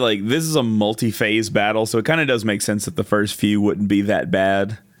will say, like, this is a multi-phase battle, so it kind of does make sense that the first few wouldn't be that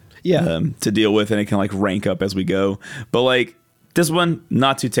bad Yeah. to deal with, and it can like rank up as we go. But like this one,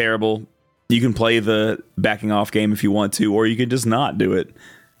 not too terrible. You can play the backing off game if you want to, or you can just not do it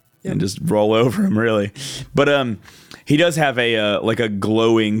and just roll over him, really. But he does have a like a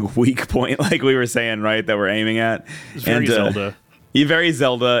glowing weak point, like we were saying, right, that we're aiming at. It's very Zelda. He very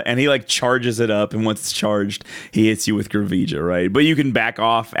Zelda, and he like charges it up, and once it's charged, he hits you with Gravija, right? But you can back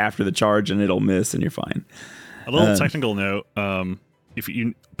off after the charge, and it'll miss, and you're fine. A little technical note: if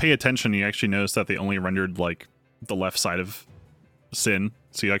you pay attention, you actually notice that they only rendered like the left side of Sin,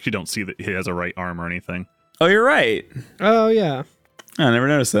 so you actually don't see that he has a right arm or anything. Oh, you're right. Oh yeah. I never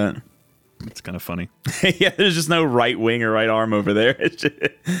noticed that. It's kind of funny. Yeah, there's just no right wing or right arm over there.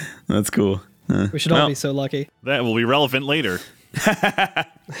 That's cool. We should all Well, be so lucky. That will be relevant later.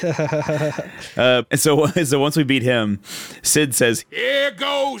 So once we beat him, Sid says, Here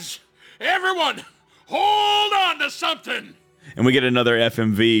goes. Everyone, hold on to something. and we get another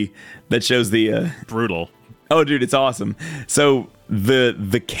FMV that shows the. Brutal. Oh, dude, it's awesome. So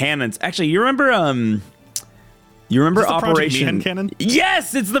the cannons. Actually, you remember You remember Is this the Project Operation Mi'ihen cannon?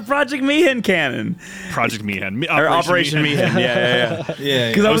 Yes, it's the Project Mi'ihen cannon. Project Mi'ihen. Or Operation Mi'ihen. Yeah. Yeah.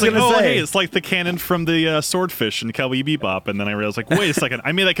 Because I was like, gonna say, hey, it's like the cannon from the Swordfish and Cowboy Bebop, and then I realized, like, wait a second,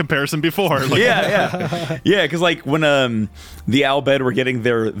 I made that comparison before. Like, yeah. Because like when the Al Bhed were getting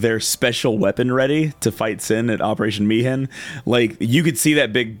their special weapon ready to fight Sin at Operation Mi'ihen, like you could see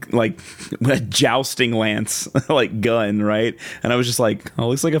that big like jousting lance like gun, right? And I was just like, oh, it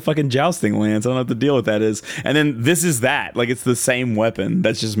looks like a fucking jousting lance. I don't know what the deal with that is. And then this is that. Like it's the same weapon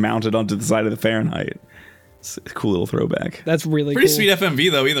that's just mounted onto the side of the Fahrenheit. It's a cool little throwback. That's really Pretty cool. sweet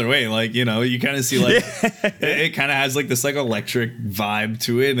FMV though. Either way, like you know, you kind of see like it kind of has like this like electric vibe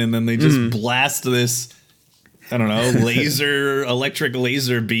to it, and then they just blast this, I don't know, electric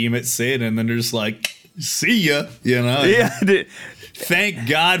laser beam at Sid, and then they're just like, "See ya," you know? Yeah. Thank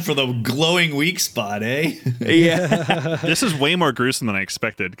God for the glowing weak spot, eh? Yeah. this is way more gruesome than I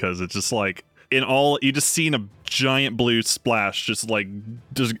expected because it's just like you just seen a giant blue splash just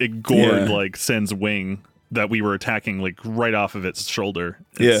it gored like Sin's wing that we were attacking like right off of its shoulder.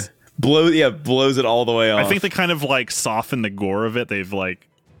 It's, blows it all the way off. I think they kind of like soften the gore of it. They've like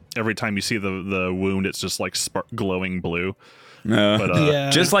every time you see the wound, it's just like glowing blue. But Yeah.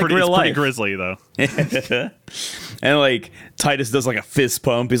 just like real it's pretty life. grisly though. And like Titus does like a fist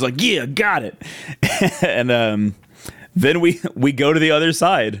pump. He's like, "Yeah, got it." And then we go to the other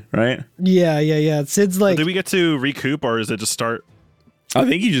side, right? Yeah. Sid's like, Do we get to recoup or is it just start? I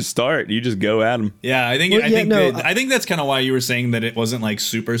think you just start. You just go at him. Yeah, I think Well, yeah, no, I think that's kind of why you were saying that it wasn't like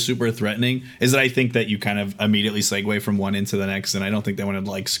super threatening. Is that I think that you kind of immediately segue from one into the next, and I don't think they want to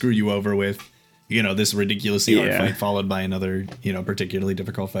like screw you over with, you know, this ridiculously hard fight followed by another, you know, particularly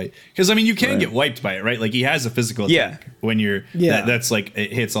difficult fight. Because I mean, you can get wiped by it, right? Like he has a physical attack when you're that's like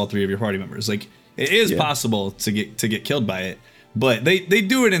it hits all three of your party members. Like it is possible to get killed by it, but they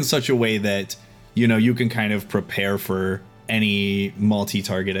do it in such a way that you know you can kind of prepare for any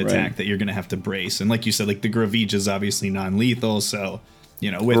multi-target attack that you're going to have to brace. And like you said, like the Gravij is obviously non-lethal, so you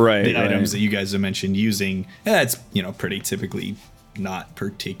know with the items that you guys have mentioned using, that's you know pretty typically not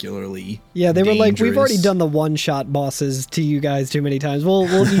particularly yeah, they were like, we've already dangerous. done the one-shot bosses to you guys too many times. We'll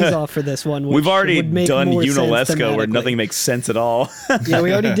ease off for this one. Which We've already would make done more sense Unalesco where thematically. nothing makes sense at all. Yeah,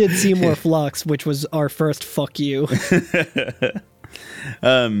 we already did Seymour Flux, which was our first fuck you.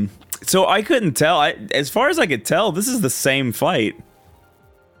 So I couldn't tell. As far as I could tell, this is the same fight,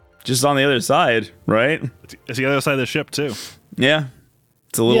 just on the other side, right? It's the other side of the ship too. Yeah,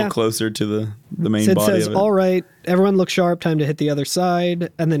 it's a little Yeah. closer to the main Sid body says, of it. all right, everyone look sharp, time to hit the other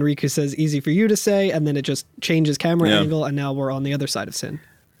side. And then Riku says, easy for you to say. And then it just changes camera angle, and now we're on the other side of Sin.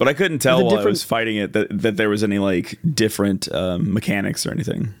 But I couldn't tell The while I different- was fighting it that there was any like different mechanics or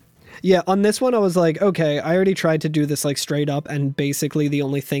anything. Yeah, on this one, I was like, okay, I already tried to do this like straight up, and basically the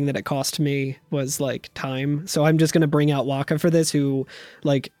only thing that it cost me was like time. So I'm just going to bring out Waka for this, who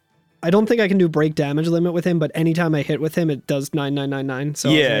like, I don't think I can do break damage limit with him, but anytime I hit with him, it does 9999.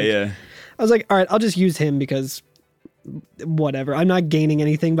 So I was like, all right, I'll just use him because whatever. I'm not gaining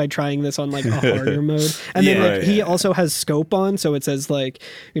anything by trying this on like a harder mode. And then like he also has scope on, so it says like,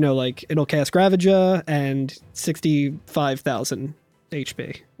 you know, like it'll cast Ravager and 65,000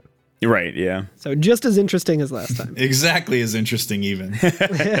 HP. Right, yeah. So just as interesting as last time. Exactly as interesting even.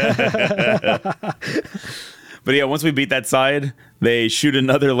 But yeah, once we beat that side, they shoot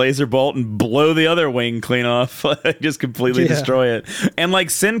another laser bolt and blow the other wing clean off. Just completely destroy it. And like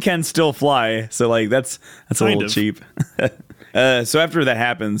Sin can still fly, so like that's a Kind little of. cheap. So after that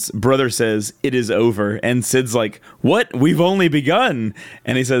happens, Brother says it is over, and Sid's like, "What? We've only begun."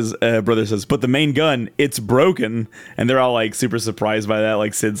 And he says, Brother says, "But the main gun, it's broken." And they're all like super surprised by that.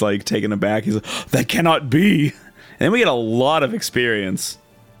 Like Sid's like taken aback. He's like, "That cannot be." And then we get a lot of experience.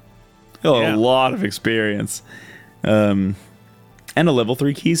 A lot of experience. And a level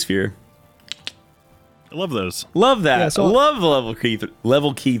 3 key sphere. I love those. Love that. Yeah, so- Love the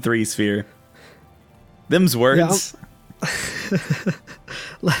level key 3 sphere. Them's words.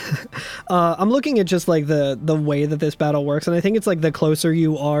 I'm looking at just like the way that this battle works, and I think it's like the closer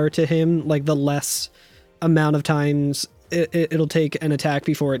you are to him, like the less amount of times it'll take an attack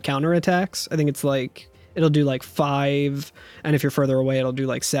before it counterattacks. I think it's like it'll do like 5, and if you're further away, it'll do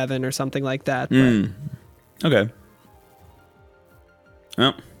like 7 or something like that. But Okay.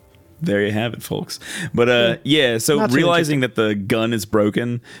 Well, there you have it, folks. But yeah, so Not too realizing that the gun is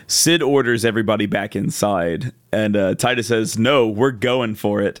broken, Sid orders everybody back inside. And Titus says, "No, we're going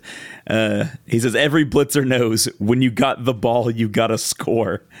for it." He says, "Every blitzer knows when you got the ball, you got to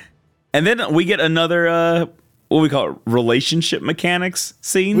score." And then we get another what we call it, relationship mechanics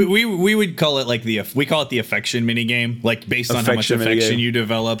scene. We would call it like we call it the affection minigame, like based on how much Affection affection minigame. you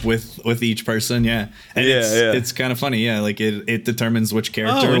develop with each person. Yeah, and it's kind of funny. Yeah, like it determines which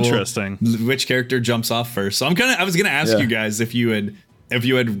character. Oh, interesting. Which character jumps off first. So I was gonna ask you guys if you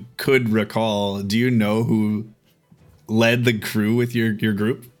could recall. Do you know who led the crew with your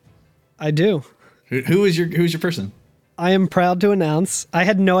group? I do. Who's your person? I am proud to announce. I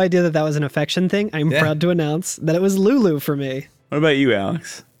had no idea that was an affection thing. I'm proud to announce that it was Lulu for me. What about you,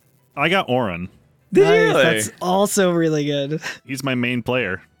 Alex? I got Orin. Did you Nice, really? That's also really good. He's my main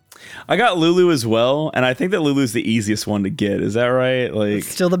player. I got Lulu as well, and I think that Lulu's the easiest one to get. Is that right? Like,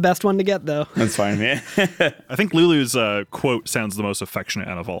 Still the best one to get though. that's fine, man. I think Lulu's quote sounds the most affectionate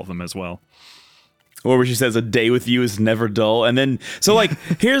out of all of them as well. Or where she says, "A day with you is never dull." And then, so like,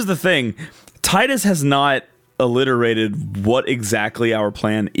 here's the thing: Titus has not alliterated what exactly our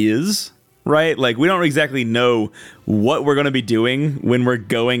plan is. Right? Like, we don't exactly know what we're going to be doing when we're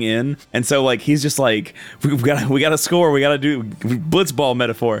going in. And so, like, he's just like, we got to score. We got to do blitzball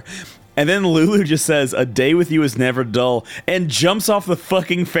metaphor. And then Lulu just says, "A day with you is never dull," and jumps off the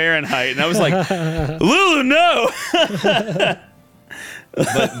fucking Fahrenheit. And I was like, Lulu, no.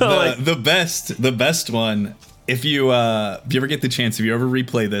 But the best one. If you ever get the chance, if you ever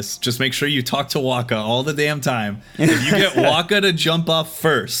replay this, just make sure you talk to Waka all the damn time. If you get Waka to jump off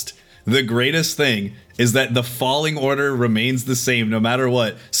first, the greatest thing is that the falling order remains the same no matter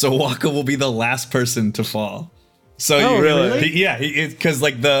what. So Waka will be the last person to fall. So because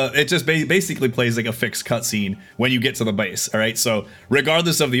like it just basically plays like a fixed cutscene when you get to the base. All right, so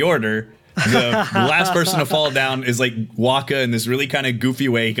regardless of the order, the last person to fall down is like Waka in this really kind of goofy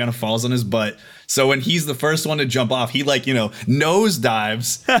way. He kind of falls on his butt. So when he's the first one to jump off, he nose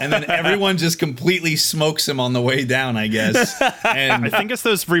dives, and then everyone just completely smokes him on the way down, I guess. And I think it's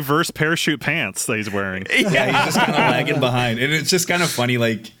those reverse parachute pants that he's wearing. yeah, he's just kind of lagging behind, and it's just kind of funny,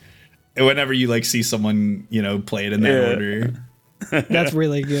 like whenever you like see someone play it in that order. That's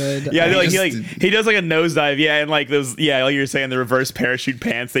really good. Yeah, He like just- he does like a nosedive, yeah, and like those, yeah, like you were saying, the reverse parachute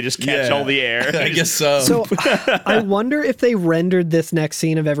pants, they just catch all the air. I guess so. So I wonder if they rendered this next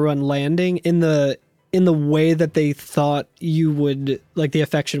scene of everyone landing in the way that they thought you would, like, the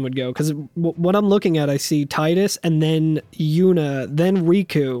affection would go. Because what I'm looking at, I see Titus and then Yuna, then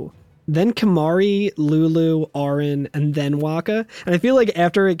Riku, then Kamari, Lulu, Auron, and then Waka. And I feel like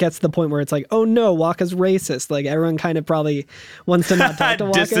after it gets to the point where it's like, oh no, Waka's racist, like everyone kind of probably wants to not talk to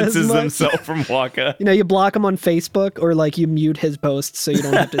Waka as Distances much. themselves from Waka. You block him on Facebook, or like you mute his posts so you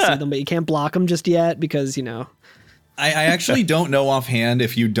don't have to see them, but you can't block him just yet because, I actually don't know offhand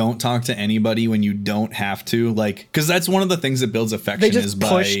if you don't talk to anybody when you don't have to, like, because that's one of the things that builds affection. They just is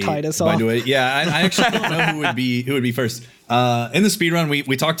push by, Titus by off. doing it. Yeah, I actually don't know who would be first. In the speedrun,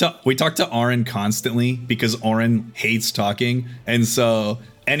 we talk to Auron constantly because Auron hates talking, and so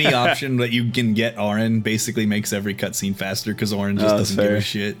any option that you can get Auron basically makes every cutscene faster because Auron just doesn't give a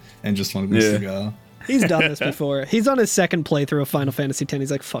shit and just wants to go. He's done this before. He's on his second playthrough of Final Fantasy X.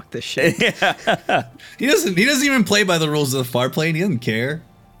 He's like, fuck this shit. He doesn't even play by the rules of the far plane. He doesn't care.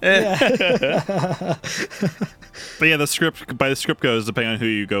 But yeah, the script goes, depending on who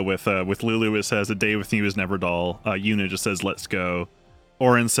you go with Lulu, it says, "A day with you is never dull." Yuna just says, "Let's go."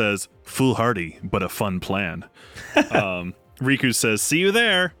 Auron says, "Foolhardy, but a fun plan." Riku says, "See you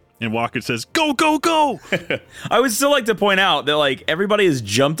there." And Waka says, "Go, go, go!" I would still like to point out that, like, everybody has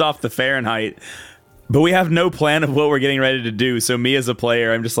jumped off the Fahrenheit, but we have no plan of what we're getting ready to do. So me as a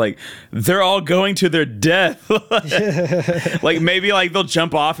player, I'm just like, they're all going to their death. Like, maybe like they'll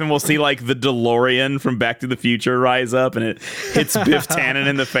jump off and we'll see like the DeLorean from Back to the Future rise up and it hits Biff Tannen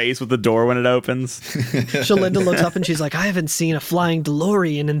in the face with the door when it opens. Shalinda looks up and she's like, I haven't seen a flying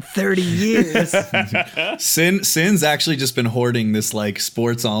DeLorean in 30 years. Sin's actually just been hoarding this like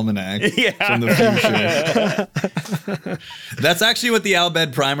sports almanac from the future. That's actually what the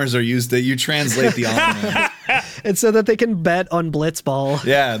Albed primers are used to. You translate the almanac. It's so that they can bet on Blitzball.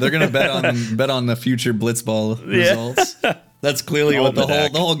 Yeah, they're gonna bet on the future Blitzball results. That's clearly what the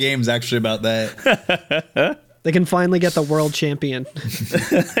whole game's actually about. That They can finally get the world champion.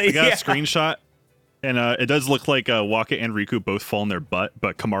 I got a screenshot, and it does look like Waka and Riku both fall in their butt,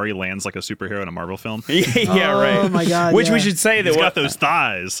 but Kamari lands like a superhero in a Marvel film. Yeah, right. Oh my god. Which yeah. we should say that He's got those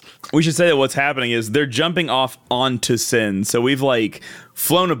thighs. we should say that what's happening is they're jumping off onto Sin. So we've like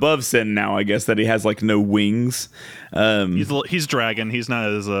flown above Sin now, I guess, that he has like no wings. He's dragon. He's not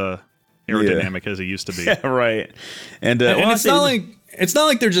as aerodynamic as he used to be. Right. And, And well, it's not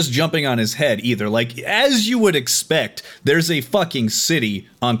like they're just jumping on his head either. Like, as you would expect, there's a fucking city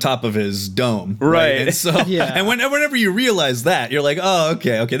on top of his dome. Right. And so, Yeah. and whenever you realize that, you're like, oh,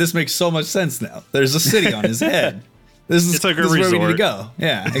 okay, this makes so much sense now. There's a city on his head. It's like a this is where we need to resort. go.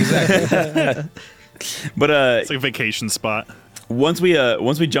 Yeah, exactly. but It's like a vacation spot. once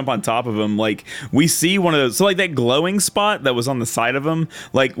we jump on top of him, like we see one of those, so like that glowing spot that was on the side of him,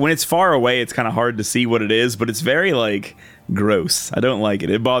 like when it's far away it's kind of hard to see what it is, but it's very like gross. I don't like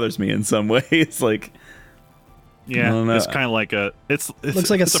it bothers me in some ways. Like Yeah, don't know. it's kind of like a it's Looks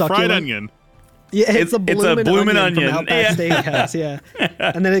like a it's a fried succulent- onion. Yeah, it's a bloomin' bloomin' onion onion. from Outback Steakhouse, yeah.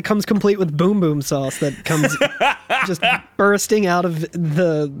 And then it comes complete with boom boom sauce that comes just bursting out of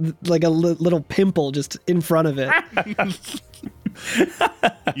the like a little pimple just in front of it.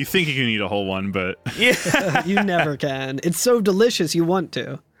 You think you can eat a whole one, but You never can. It's so delicious you want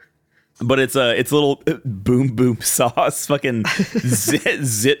to. but it's little boom boom sauce fucking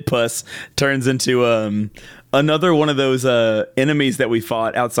zit puss turns into another one of those enemies that we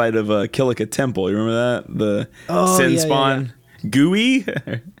fought outside of Kilika Temple. You remember that? The Sin yeah, Spawn Gooey?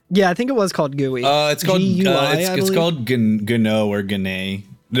 Yeah, I think it was called Gooey. It's called GUI, I it's believe. called Gano or Gane.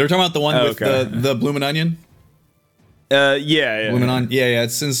 They're talking about the one with Okay. the bloomin' onion. Yeah. Bloomin' onion. Yeah,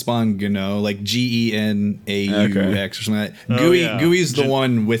 it's Sin Spawn Gano, like GENAUX or something like that. yeah. Gooey's the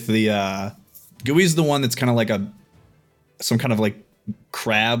one with the Gooey's the one that's kind of like some kind of like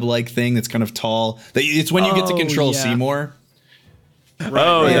crab like thing that's kind of tall. It's when you get to Oh, control yeah. Seymour.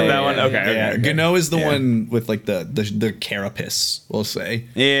 Oh, Yeah, that one. Okay. Yeah. Okay. Gano is the Yeah. one with like the carapace, we'll say.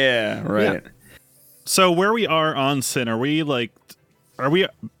 Yeah. Right. so where we are on Sin, are we?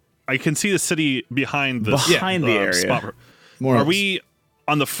 I can see the city behind the Behind the area. spot. More or Are less. we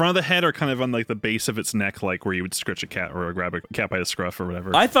on the front of the head, or kind of on like the base of its neck, like where you would scratch a cat or grab a cat by the scruff or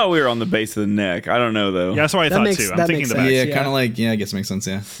whatever? I thought we were on the base of the neck. I don't know though. yeah, that's what I That thought makes- too. I'm that thinking makes the sense. back. Yeah, Yeah. kind of like I guess it makes sense.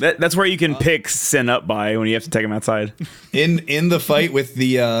 Yeah. That's where you can pick Sin up by when you have to take him outside. In the fight with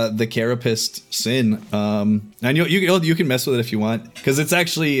the carapist Sin, and you can mess with it if you want, because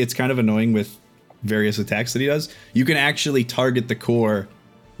it's kind of annoying with various attacks that he does. You can actually target the core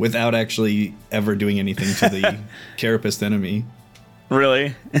without actually ever doing anything to the carapist enemy.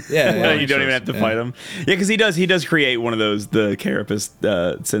 Really? Yeah, You don't even have to fight him. Yeah, because he does create one of those, the Carapace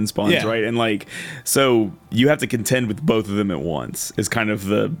Sin spawns, Yeah. right? And like, so you have to contend with both of them at once. Is kind of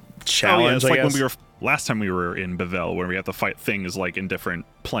the Oh challenge. yeah, it's I like when guess. we were last time we were in Bevel, where we have to fight things like in different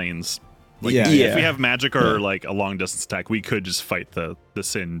planes. Like, Yeah. Yeah. If we have magic or like a long distance attack, we could just fight the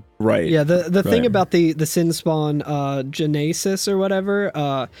Sin. right. Yeah, the thing Right. about the Sin Spawn Genesis or whatever,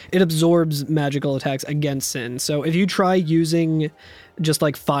 it absorbs magical attacks against Sin. So if you try using just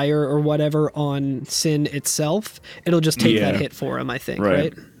like fire or whatever on Sin itself, it'll just take that Yeah. hit for him, I think, Right.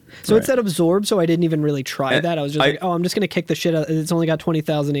 right? So Right. it's that absorb, so I didn't even really try that. I was just I- like, oh, I'm just going to kick the shit out. It's only got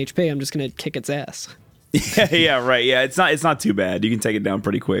 20,000 HP. I'm just going to kick its ass. Yeah, right. Yeah, it's not too bad. You can take it down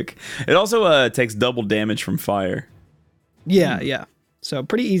pretty quick. It also takes double damage from fire. Yeah, yeah. So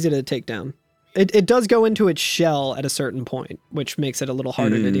pretty easy to take down. It does go into its shell at a certain point, which makes it a little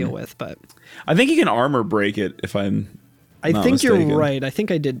harder to deal with, but I think you can armor break it if I'm. I Not think mistaken. you're right. I think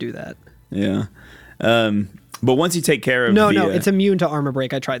I did do that. Yeah. But once you take care of No, the, it's immune to armor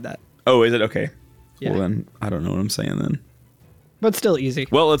break. I tried that. oh, is it okay? Yeah. Well then, I don't know what I'm saying then. But still easy.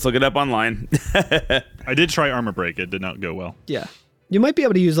 Well, let's look it up online. I did try armor break; it did not go well. Yeah. You might be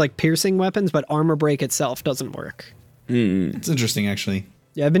able to use like piercing weapons, but armor break itself doesn't work. It's interesting, actually.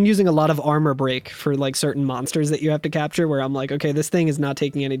 Yeah, I've been using a lot of armor break for like certain monsters that you have to capture where I'm like, okay, this thing is not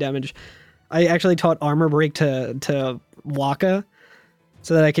taking any damage. I actually taught armor break to Waka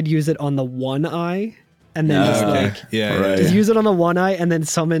so that I could use it on the one eye and then just okay. like Yeah, Right. just use it on the one eye and then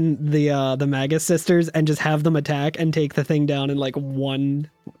summon the Magus sisters and just have them attack and take the thing down in like one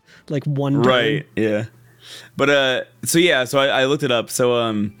turn. Right. Yeah. But so I looked it up.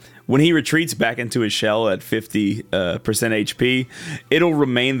 So when he retreats back into his shell at 50% HP, it'll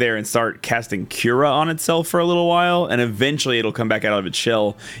remain there and start casting Cura on itself for a little while, and eventually it'll come back out of its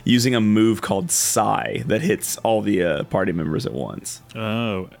shell using a move called Sigh that hits all the party members at once.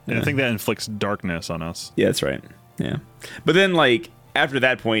 Oh, and I think that inflicts darkness on us. Yeah, that's right. Yeah. But then like after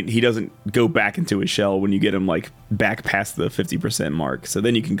that point, he doesn't go back into his shell when you get him like back past the 50% mark. So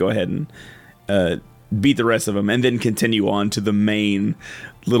then you can go ahead and beat the rest of them and then continue on to the main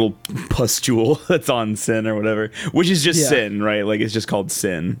little pustule that's on Sin or whatever, which is just Yeah. Sin, right? Like it's just called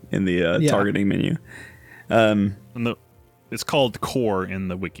Sin in the targeting menu. And it's called Core in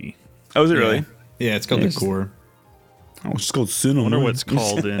the wiki. Oh, is it really? Yeah, it's called the core. Oh, it's just called Sin. I wonder what it's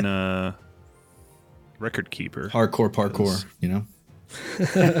called in Record Keeper. Hardcore parkour, you know?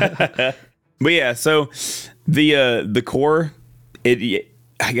 But yeah, so the core,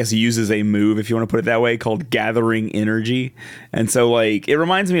 I guess uses a move, if you want to put it that way, called Gathering Energy. And so like it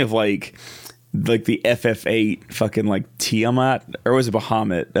reminds me of like the FF8 fucking like Tiamat, or was it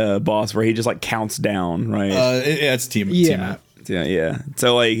Bahamut boss, where he just like counts down, right? It's Tiamat. Yeah. Yeah.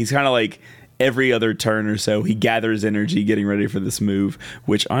 So like he's kind of like every other turn or so he gathers energy getting ready for this move,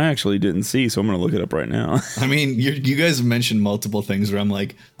 which I actually didn't see, so I'm gonna look it up right now. I mean, you guys have mentioned multiple things where I'm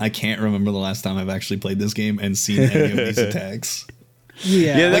like, I can't remember the last time I've actually played this game and seen any of these attacks.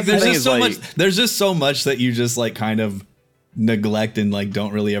 Yeah. Like, There's thing just is, so like- much. There's just so much that you just like kind of neglect and like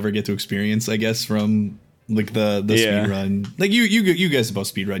don't really ever get to experience, I guess, from like the Yeah. speed run. Like you guys both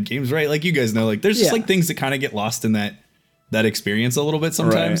speed run games, right? Like you guys know, like there's just Yeah. like things that kind of get lost in that experience a little bit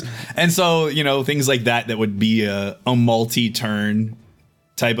sometimes. Right. And so, things like that would be a multi-turn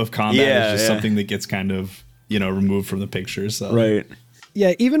type of combat is just something that gets kind of, removed from the picture. So Right.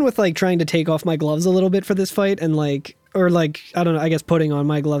 Yeah, even with like trying to take off my gloves a little bit for this fight and like, or like, I don't know, I guess putting on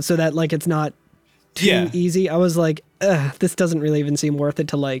my gloves so that like it's not too Yeah. easy. I was like, this doesn't really even seem worth it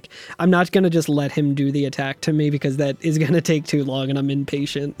to like, I'm not going to just let him do the attack to me because that is going to take too long and I'm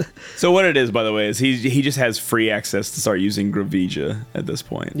impatient. So what it is, by the way, is he just has free access to start using Gravija at this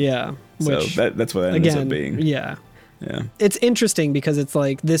point. Yeah. So Which, that's what that ends again, up being. yeah. Yeah. It's interesting because it's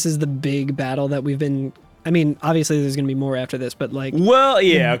like, this is the big battle that we've been, I mean, obviously there's going to be more after this, but like Well,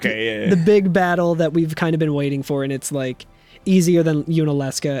 yeah, okay, yeah. the big battle that we've kind of been waiting for, and it's like easier than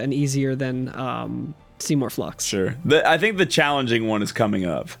Unalesca and easier than Seymour Flux. Sure. I think the challenging one is coming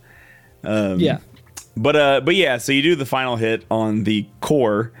up. Yeah. But yeah, so you do the final hit on the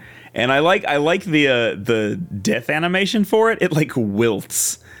core, and I like the death animation for it. It like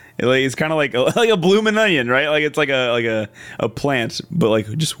wilts. It's kind of like a blooming onion, right? Like it's like a plant, but like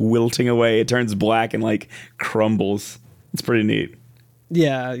just wilting away. It turns black and like crumbles. It's pretty neat.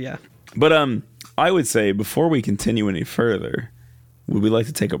 Yeah, yeah. But I would say before we continue any further, would we like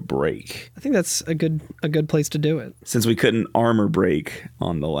to take a break? I think that's a good place to do it. Since we couldn't armor break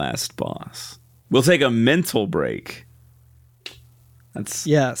on the last boss, we'll take a mental break. That's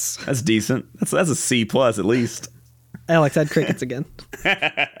decent. That's a C plus at least. Alex had crickets again. All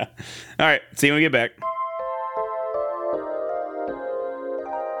right, see you when we get back.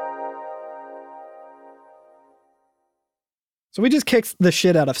 So we just kicked the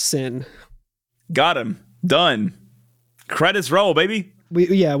shit out of Sin. Got him. Done. Credits roll, baby.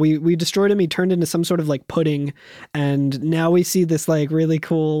 We destroyed him. He turned into some sort of like pudding, and now we see this like really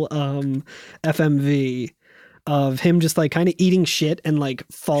cool FMV of him just like kind of eating shit and like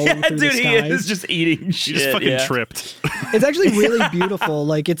falling through Dude, the he skies. is just eating shit. He just fucking tripped. It's actually really beautiful.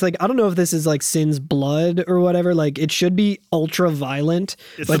 Like it's like I don't know if this is like Sin's blood or whatever. Like it should be ultra violent.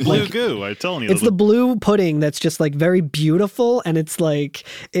 It's but the blue like, goo. I'm telling you. it's the blue pudding that's just like very beautiful, and it's like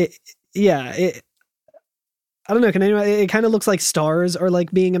it. Yeah, it. I don't know. Can anyone? It kind of looks like stars are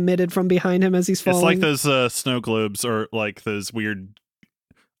like being emitted from behind him as he's falling. It's like those snow globes or like those weird.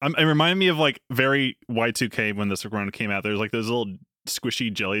 It reminded me of like very Y2K when this one came out. There's like those little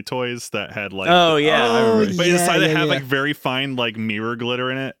squishy jelly toys that had like. Oh yeah, I remember. But yeah, inside they yeah, have yeah. like very fine like mirror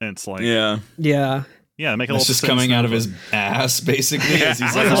glitter in it, and it's like Yeah. yeah. make a It's little just thin coming snow out of globe. his ass, basically, as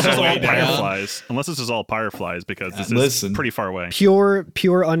he's like Unless on this his is all way down. fireflies. Unless this is all fireflies, because this Listen. is pretty far away.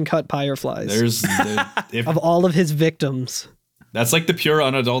 Pure uncut fireflies. If of all of his victims. that's like the pure,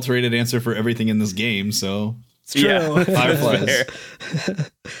 unadulterated answer for everything in this game. So It's true. Yeah. fireflies.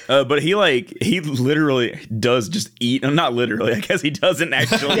 But he literally does just eat. Not literally. I guess he doesn't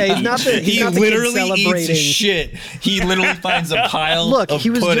actually. Yeah, he's not the He kid literally celebrating. eats shit. He literally finds a pile Look, of he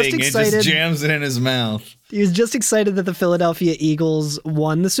was just pudding and excited- just jams it in his mouth. He was just excited that the Philadelphia Eagles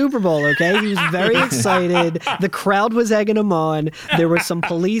won the Super Bowl, okay? He was very excited. The crowd was egging him on. There was some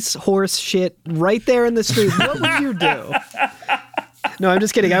police horse shit right there in the street. What would you do? No, I'm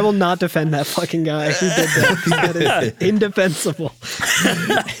just kidding. I will not defend that fucking guy who did that. That is indefensible.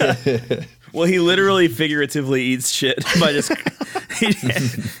 Well, he literally figuratively eats shit by just.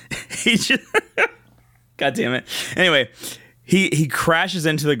 he just. God damn it. Anyway. He crashes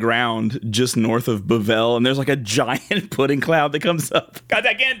into the ground just north of Bavel, and there's like a giant pudding cloud that comes up. God,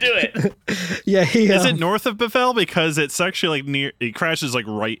 I can't do it. Yeah, Is it north of Bethel? Because it's actually like near. It crashes like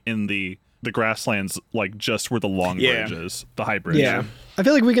right in the grasslands, like just where the long bridge is, the high bridge. Yeah. I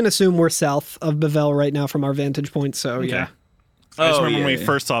feel like we can assume we're south of Bavel right now from our vantage point, so Okay. yeah. I just remember yeah, when we yeah.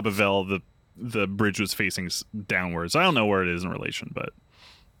 first saw Bethel, the bridge was facing downwards. I don't know where it is in relation,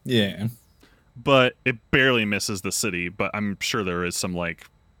 Yeah. but it barely misses the city. But I'm sure there is some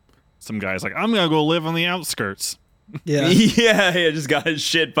guys like, I'm gonna go live on the outskirts. Yeah. Yeah, just got his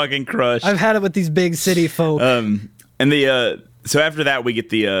shit fucking crushed. I've had it with these big city folk. And the So after that, we get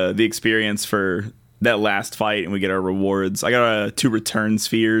the experience for that last fight, and we get our rewards. I got 2 return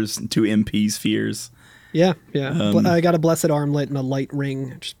spheres, and 2 MP spheres. Yeah. I got a blessed armlet and a light ring,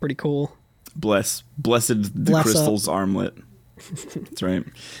 which is pretty cool. Blessed the Bless crystal's armlet. That's right.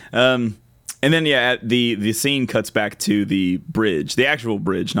 And then the scene cuts back to the bridge, the actual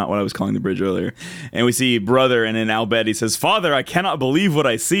bridge, not what I was calling the bridge earlier. And we see Brother, and then Al Bhed says, "Father, I cannot believe what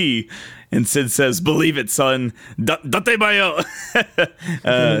I see." And Sid says, "Believe it, son. Date bayo."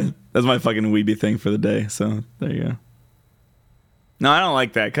 That's my fucking weeby thing for the day. So there you go. No, I don't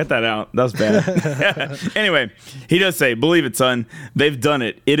like that. Cut that out. That was bad. Anyway, he does say, "Believe it, son. They've done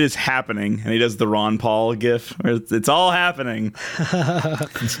it. It is happening." And he does the Ron Paul gif, where it's all happening.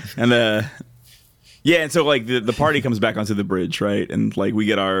 And yeah, and so like the party comes back onto the bridge, right? And like we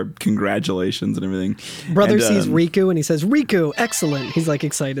get our congratulations and everything. Brother and, sees Riku and he says, "Riku, excellent." He's like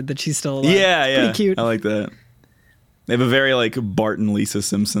excited that she's still alive. Yeah, It's pretty cute. I like that. They have a very like Bart and Lisa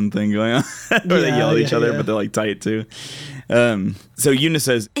Simpson thing going on, where they yell at each other, but they're like tight too. So Eunice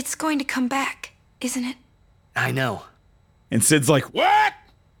says, It's going to come back, isn't it? I know. and Sid's like, What?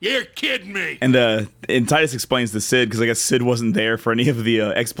 You're kidding me. and Titus explains to Sid, because I guess Sid wasn't there for any of the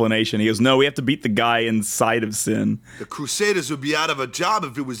explanation. He goes, "No, we have to beat the guy inside of Sin." The Crusaders would be out of a job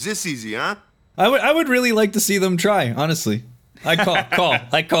if it was this easy, huh? I would really like to see them try, honestly. I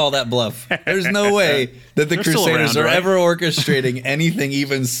call that bluff. There's no way that the They're still Crusaders around, are right? ever orchestrating anything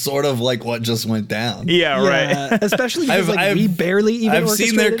even sort of like what just went down. Yeah, right. Especially because we barely even I've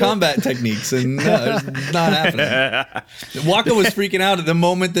seen their orchestrated it. combat techniques, and no, it's not happening. Waka was freaking out at the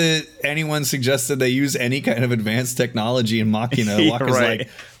moment that anyone suggested they use any kind of advanced technology in Machina. Yeah, Waka's right. like,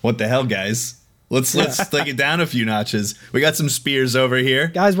 "What the hell, guys? Let's take it down a few notches. We got some spears over here."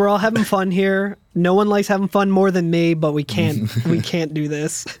 Guys, we're all having fun here. No one likes having fun more than me, but we can't do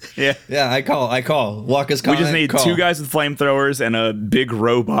this. Yeah. Yeah, I call. Waka's We comment, just need call. 2 guys with flamethrowers and a big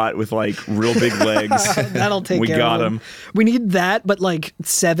robot with like real big legs. That'll take We care got of him. We need that, but like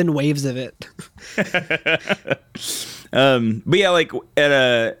 7 waves of it. But yeah, like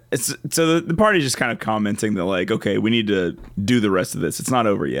so the party's just kind of commenting that like, okay, we need to do the rest of this. It's not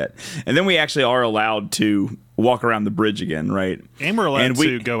over yet. And then we actually are allowed to walk around the bridge again, right? And we're allowed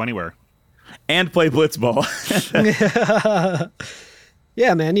to go anywhere. And play blitzball.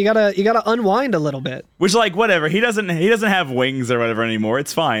 Yeah, man, you gotta unwind a little bit. Which like whatever. He doesn't have wings or whatever anymore.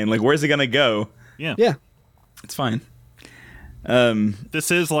 It's fine. Like where's he gonna go? Yeah. It's fine.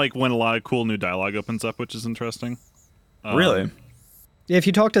 This is like when a lot of cool new dialogue opens up, which is interesting. Really? Yeah, if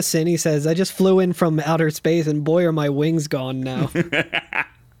you talk to Sin, he says, "I just flew in from outer space, and boy, are my wings gone now."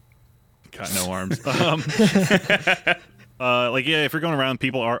 Got no arms. Like, yeah, if you're going around,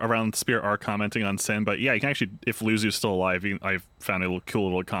 people are around Spirit are commenting on Sin, but yeah, you can actually, if Luzu's still alive, I found a cool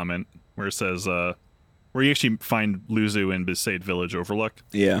little comment where it says, where you actually find Luzu in Besaid Village Overlook.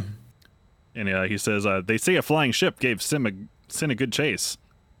 Yeah. And he says, they say a flying ship gave Sin a good chase.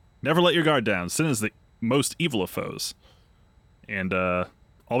 Never let your guard down. Sin is the most evil of foes. And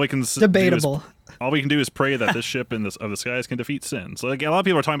all we can Debatable. All we can do is pray that this ship of the skies can defeat Sin. So like a lot of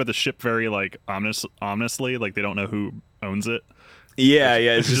people are talking about the ship very like ominously, like they don't know who owns it. Yeah,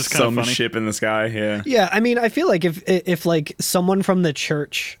 it's Which is just kinda some funny. ship in the sky. Yeah. Yeah, I mean, I feel like if like someone from the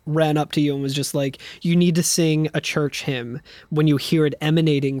church ran up to you and was just like, "You need to sing a church hymn when you hear it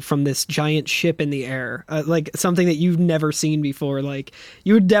emanating from this giant ship in the air," like something that you've never seen before, like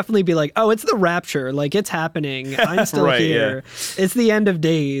you would definitely be like, "Oh, it's the rapture! Like it's happening. I'm still Right, here. It's the end of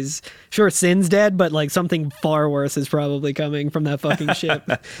days. Sure, Sin's dead, but like something far worse is probably coming from that fucking ship."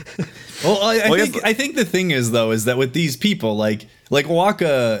 Well, I think the thing is though is that with these people like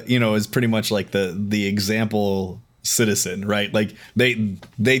Waka, is pretty much like the example citizen, right? Like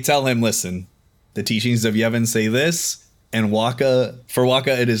they tell him, "Listen, the teachings of Yevon say this," and for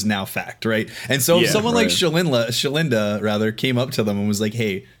Waka it is now fact, right? And so if someone like Shalinda rather came up to them and was like,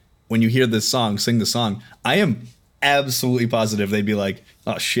 "Hey, when you hear this song, sing the song," I am absolutely positive they'd be like,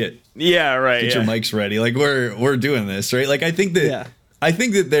 "Oh shit, Yeah, right. get your mics ready, like we're doing this," right? Like I think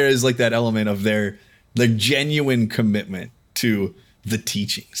that there is like that element of their genuine commitment to the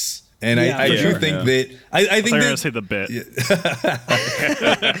teachings, and I do think that I think They're that gonna say the bit.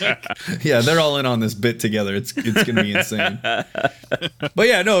 yeah, they're all in on this bit together. It's gonna be insane. But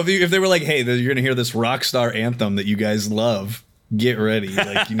yeah, no, if they were like, "Hey, you're gonna hear this rock star anthem that you guys love, get ready,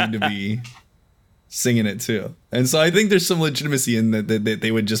 like you need to be singing it too." And so I think there's some legitimacy in that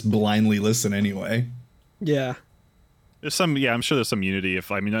they would just blindly listen anyway. Yeah. There's some, I'm sure there's some unity.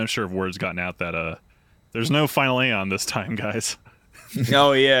 I'm sure if word's gotten out that there's no final Aeon this time, guys.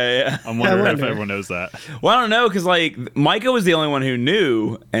 Oh yeah. I'm wondering if wonder. everyone knows that. Well, I don't know, because like Micah was the only one who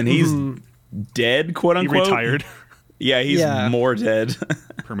knew, and he's dead, quote He unquote. retired. Yeah, he's more dead.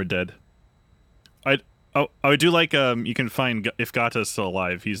 Permadead. I would do like you can find if Gata's still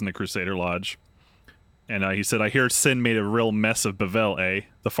alive. He's in the Crusader Lodge, and he said, "I hear Sin made a real mess of Bevelle. Eh?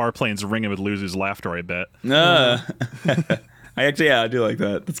 The far plains ringing with Luzu's laughter. I bet." I do like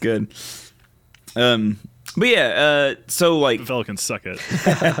that. That's good. But yeah, so like Bevelle can suck it.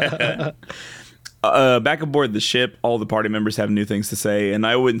 Back aboard the ship, all the party members have new things to say, and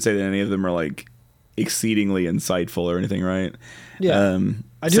I wouldn't say that any of them are like exceedingly insightful or anything, right? Yeah.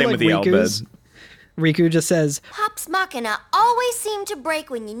 I do same like with the Riku's. Albed. Riku just says, Pops Machina always seem to break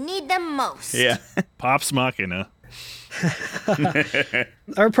when you need them most. Yeah. Pops Machina.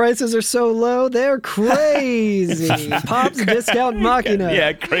 our prices are so low, they're crazy. Pops Discount Machina.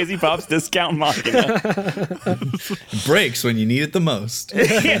 Yeah, Crazy Pops Discount Machina. Breaks when you need it the most.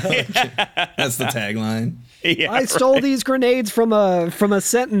 That's the tagline. Yeah, I stole these grenades from a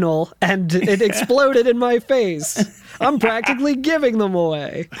sentinel, and it exploded in my face. I'm practically giving them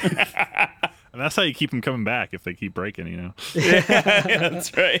away. And that's how you keep them coming back if they keep breaking, you know. Yeah,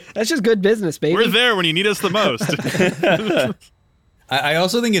 that's right. That's just good business, baby. We're there when you need us the most. I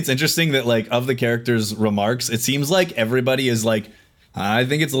also think it's interesting that, like, of the characters' remarks, it seems like everybody is like, I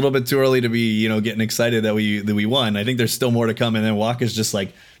think it's a little bit too early to be, you know, getting excited that we won. I think there's still more to come. And then Waka's just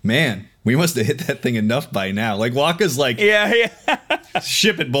like, man, we must have hit that thing enough by now. Like, Waka's like, yeah.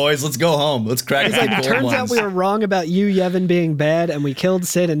 Ship it, boys. Let's go home. Let's crack It's some like, cold turns ones. out we were wrong about you, Yevon, being bad, and we killed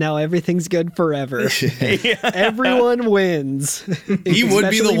Sid, and now everything's good forever. Everyone wins. He would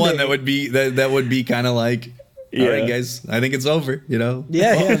be the Especially one me. that would be kind of like, all right, guys, I think it's over, you know?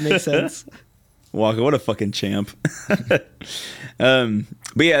 Yeah, it makes sense. Waka, what a fucking champ. But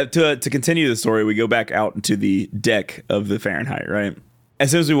yeah, to continue the story, we go back out into the deck of the Fahrenheit, right? As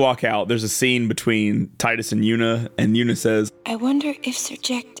soon as we walk out, there's a scene between Titus and Yuna says, I wonder if Sir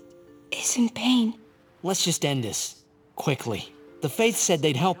Jecht is in pain. Let's just end this. Quickly. The Faith said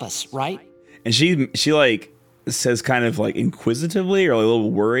they'd help us, right? and she like says kind of like inquisitively or a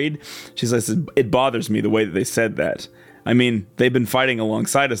little worried. She says, it bothers me the way that they said that. I mean, they've been fighting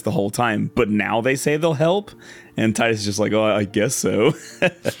alongside us the whole time, but now they say they'll help? And Titus is just like, oh, I guess so.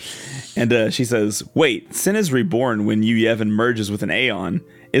 And she says, wait, Sin is reborn when Yu Yevon merges with an Aeon.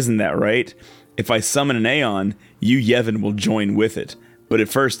 Isn't that right? If I summon an Aeon, Yu Yevon will join with it. But at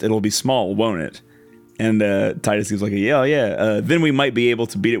first, it'll be small, won't it? And Titus gives like a, yeah. Then we might be able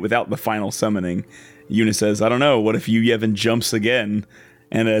to beat it without the final summoning. Yuna says, I don't know, what if Yu Yevon jumps again?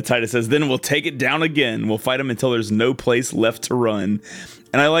 And Titus says, then we'll take it down again. We'll fight him until there's no place left to run.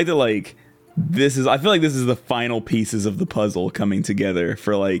 And I like that, like, I feel like this is the final pieces of the puzzle coming together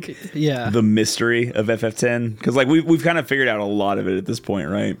for, like, the mystery of FF10. Because, like, we've kind of figured out a lot of it at this point,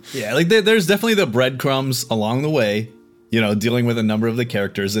 right? Yeah, like, there's definitely the breadcrumbs along the way, you know, dealing with a number of the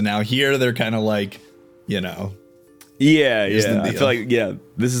characters. And now here they're kind of like, you know. Yeah. I feel like,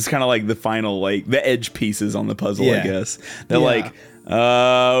 this is kind of like the final, like, the edge pieces on the puzzle, I guess. They're like,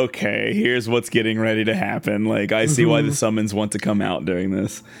 okay, here's what's getting ready to happen. Like, I see why the summons want to come out during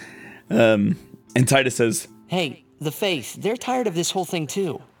this. And Titus says, hey, the Faith, they're tired of this whole thing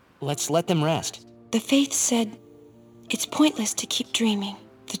too. Let's let them rest. The Faith said, it's pointless to keep dreaming.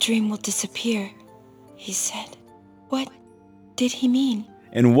 The dream will disappear, he said. What did he mean?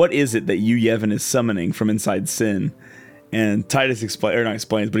 and what is it that Yu Yevon is summoning from inside Sin? And Titus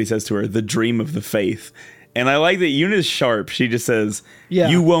explains, but he says to her, the dream of the faith. And I like that Yuna's sharp. She just says,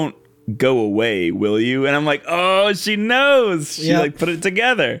 you won't go away, will you? And I'm like, oh, she knows. She like put it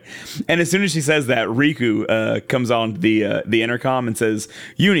together. And as soon as she says that, Riku comes on the intercom and says,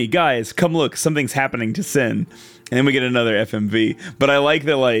 Uni, guys, come look, something's happening to Sin. And then we get another FMV. But I like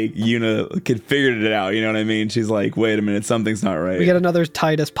that, like, Yuna figured it out. You know what I mean? She's like, wait a minute, something's not right. We get another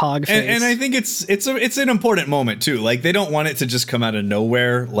Titus Pog face. And I think it's an important moment too. Like, they don't want it to just come out of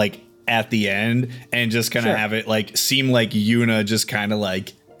nowhere, like at the end, and just kind of have it like seem like Yuna just kind of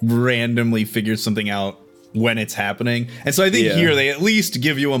like randomly figured something out when it's happening. And so I think here they at least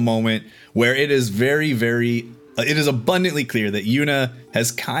give you a moment where it is very, very, it is abundantly clear that Yuna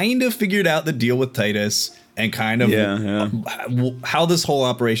has kind of figured out the deal with Titus and kind of how this whole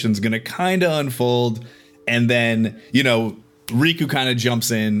operation is going to kind of unfold. And then, you know, Riku kind of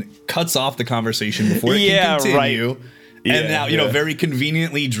jumps in, cuts off the conversation before it can continue. Right. And now, you know, very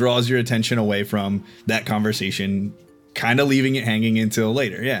conveniently draws your attention away from that conversation, kind of leaving it hanging until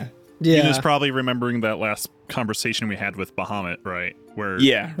later. Yeah. He was probably remembering that last conversation we had with Bahamut, right? Where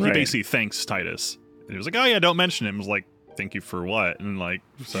he basically thanks Titus. And he was like, oh, yeah, don't mention him. He was like, thank you for what? And like,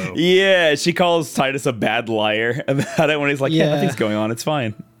 so. Yeah, she calls Titus a bad liar about it when he's like, yeah, nothing's going on. It's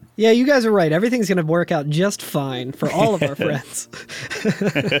fine. Yeah, you guys are right. Everything's going to work out just fine for all of our friends.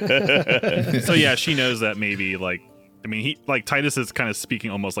 So yeah, she knows that maybe like I mean, he like Titus is kind of speaking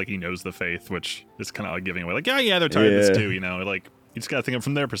almost like he knows the faith, which is kind of like giving away. Like, yeah, they're tired of this too. You know, like you just gotta think of it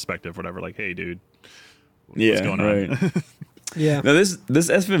from their perspective, whatever. Like, hey, dude, what's going on? Yeah. Now this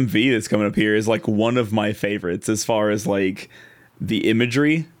FMV that's coming up here is like one of my favorites as far as like the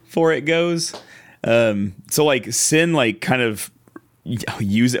imagery for it goes. So like Sin like kind of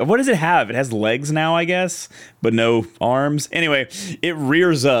use it. What does it have? It has legs now, I guess, but no arms. Anyway, it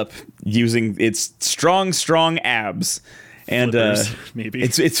rears up using its strong abs. And Flippers, maybe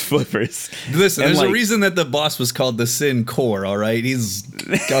it's flippers. Listen, And, there's like, a reason that the boss was called the Sin Core. All right, he's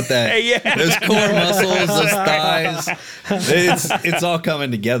got that. Yeah. Those core muscles, those thighs. It's all coming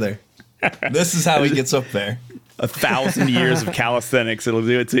together. This is how he gets up there. 1,000 years of calisthenics, it'll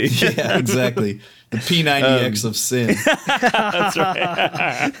do it to you. Yeah, exactly. The P90X of Sin. That's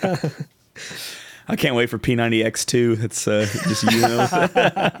right. I can't wait for P90X2. It's just you know.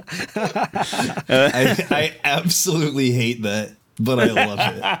 I absolutely hate that, but I love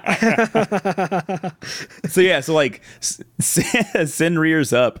it. So yeah, so like Sin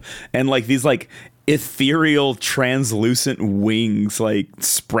rears up, and like these like ethereal translucent wings like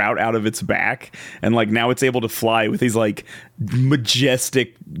sprout out of its back, and like now it's able to fly with these like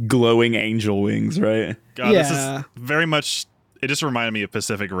majestic glowing angel wings, right? God, this is very much. It just reminded me of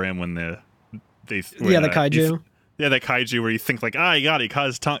Pacific Rim when the kaiju. That kaiju where you think like, he got it, he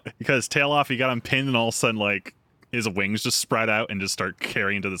cut his tail off, he got him pinned, and all of a sudden like his wings just sprout out and just start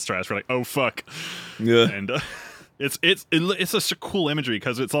carrying into the stratosphere. Like, oh fuck, Yeah. and it's such a cool imagery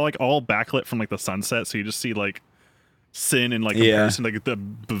because it's all backlit from like the sunset, so you just see like Sin in like comparison to like the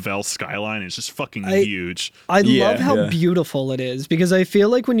Bevelle skyline. It's just fucking huge. I love how beautiful it is, because I feel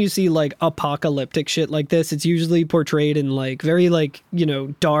like when you see like apocalyptic shit like this, it's usually portrayed in like very like, you know,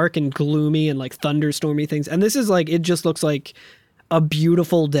 dark and gloomy and like thunderstormy things. And this is like, it just looks like a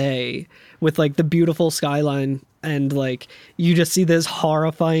beautiful day with like the beautiful skyline, and like you just see this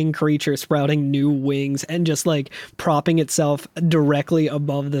horrifying creature sprouting new wings and just like propping itself directly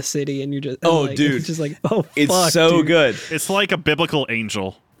above the city, and you just dude, it's just like, oh, it's fuck, so dude. good. It's like a biblical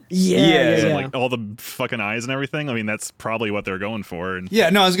angel. Yeah. Like all the fucking eyes and everything. I mean, that's probably what they're going for. And Yeah,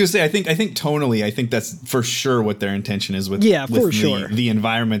 no, I was gonna say, I think tonally, I think that's for sure what their intention is with the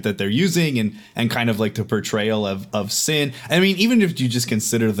environment that they're using, and kind of like the portrayal of Sin. I mean, even if you just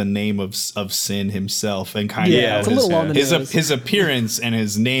consider the name of Sin himself, and kind it's a little on the nose. his appearance and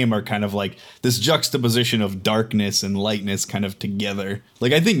his name are kind of like this juxtaposition of darkness and lightness kind of together.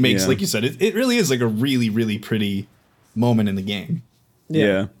 Like, I think makes, like you said, it really is like a really, really pretty moment in the game.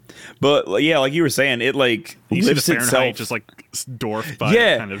 Yeah. But yeah, like you were saying, it like you see the lifts Fahrenheit itself just like dwarfed by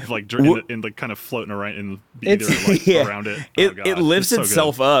kind of like in like kind of floating around around it. It lifts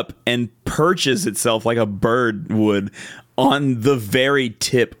itself up and perches itself like a bird would on the very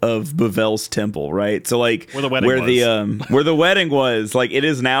tip of Bevelle's temple, right? So like where the wedding where the wedding was, like it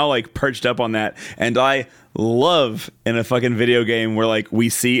is now like perched up on that. And I love in a fucking video game where like we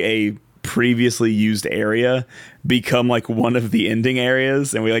see a previously used area become like one of the ending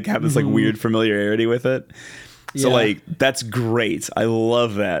areas, and we like have this like weird familiarity with it. So like that's great. I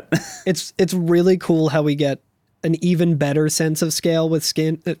love that. It's really cool how we get an even better sense of scale with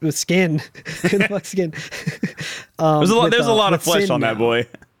skin. Good luck, skin. There's a lot of flesh on that boy.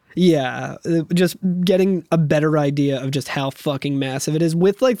 Yeah, just getting a better idea of just how fucking massive it is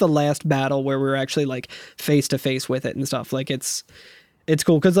with like the last battle where we were actually like face to face with it and stuff. Like it's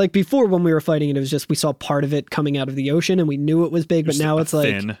cool because like before when we were fighting it was just we saw part of it coming out of the ocean and we knew it was big, but now it's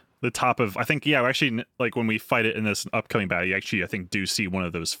like the top of, I think, actually, like when we fight it in this upcoming battle, you actually, I think, do see one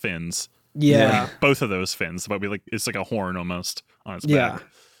of those fins. Yeah, like, both of those fins, but it's like a horn almost on its back.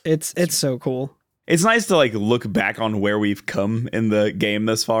 It's so cool. It's nice to like look back on where we've come in the game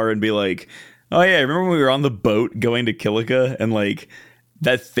thus far and be like, oh yeah, remember when we were on the boat going to Kilika and like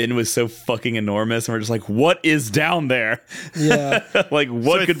that fin was so fucking enormous, and we're just like, what is down there? Yeah. Like,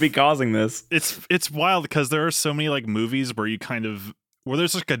 what could be causing this? It's wild because there are so many like movies where you kind of, where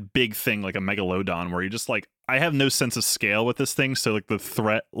there's like a big thing like a megalodon where you're just like, I have no sense of scale with this thing, so like the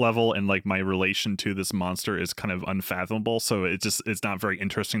threat level and like my relation to this monster is kind of unfathomable, so it's not very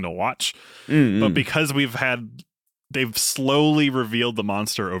interesting to watch. But because they've slowly revealed the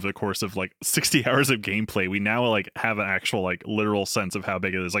monster over the course of like 60 hours of gameplay, we now like have an actual like literal sense of how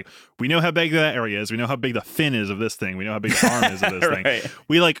big it is. Like we know how big that area is, we know how big the fin is of this thing, we know how big the arm is of this thing.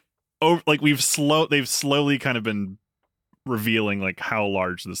 We they've slowly kind of been revealing like how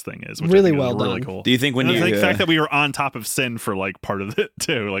large this thing is, which really I think well is really done. cool. Do you think the fact that we were on top of Sin for like part of it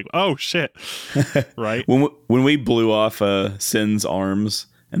too, like, oh shit, right? when we blew off Sin's arms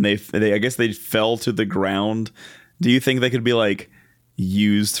and they I guess they fell to the ground, do you think they could be like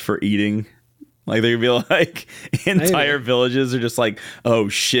used for eating Like they'd be like entire villages are just like, oh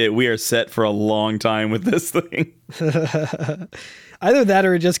shit, we are set for a long time with this thing. Either that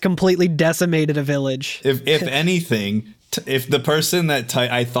or it just completely decimated a village. If anything, if the person that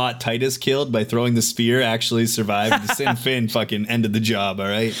I thought Titus killed by throwing the spear actually survived, the Sin Fin fucking ended the job, all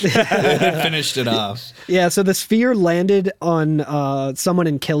right? It finished it off. Yeah, so the spear landed on someone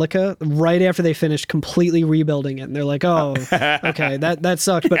in Kilika right after they finished completely rebuilding it. And they're like, oh, okay, that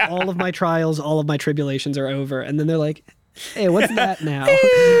sucked, but all of my trials, all of my tribulations are over. And then they're like, hey, what's that now?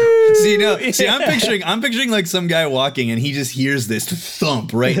 I'm picturing like some guy walking and he just hears this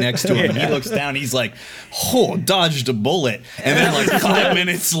thump right next to him and he looks down, he's like, oh, dodged a bullet. And then like 5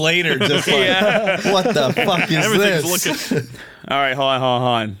 minutes later, just like, what the fuck is this? All right, hold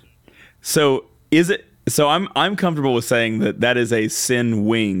on. So I'm comfortable with saying that is a Sin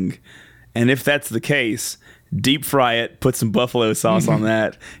wing. And if that's the case, deep fry it, put some buffalo sauce on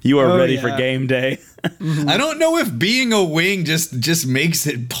that. You are ready for game day. I don't know if being a wing just makes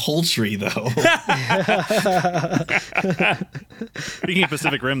it poultry though. Speaking of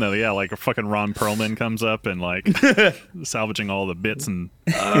Pacific Rim though, yeah, like fucking Ron Perlman comes up and like salvaging all the bits and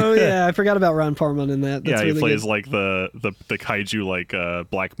oh yeah, I forgot about Ron Perlman in that. That's he really plays good. like the kaiju like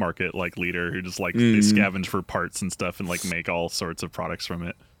black market like leader who just like they scavenge for parts and stuff and like make all sorts of products from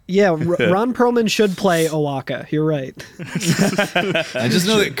it. Yeah, Ron Perlman should play Owaka. You're right. I just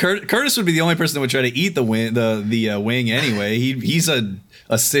know that Curtis would be the only person that would try to eat the wing anyway. He's a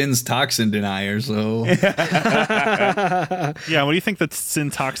Sin's toxin denier, so yeah. What do you think that Sin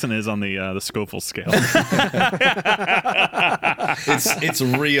toxin is on the Scoville scale? it's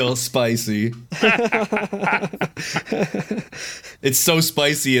real spicy. It's so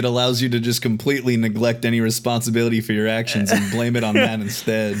spicy it allows you to just completely neglect any responsibility for your actions and blame it on that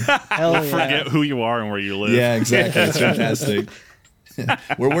instead. Forget who you are and where you live. Yeah, exactly. It's fantastic.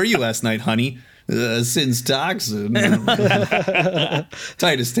 Where were you last night, honey? Sin's toxin.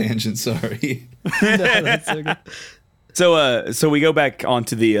 Titus tangent, sorry. No, that's so good. So we go back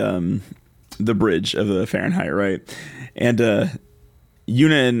onto the bridge of the Fahrenheit, right? And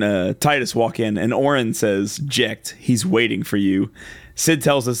Yuna and Titus walk in, and Orin says, "Jecht, he's waiting for you." Sid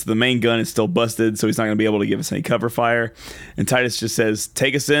tells us the main gun is still busted, so he's not going to be able to give us any cover fire. And Titus just says,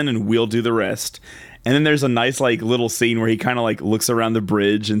 "Take us in, and we'll do the rest." And then there's a nice like little scene where he kind of like looks around the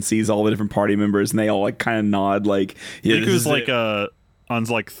bridge and sees all the different party members, and they all like kind of nod, like, "Yeah." Riku's like on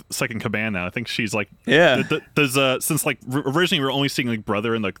like second command now. I think she's like, yeah. There's since like originally we were only seeing like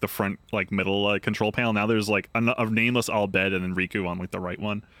Brother in like the front like middle control panel. Now there's like a nameless Al Bhed and then Riku on like the right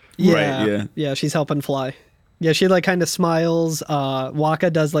one. Yeah, right, yeah. She's helping Fly. Yeah, she like kind of smiles.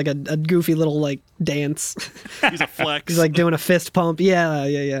 Waka does like a goofy little like dance. He's a flex. He's like doing a fist pump.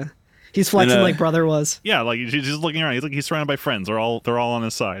 Yeah. He's flexing like Brother was. Yeah, like he's just looking around. He's surrounded by friends. They're all on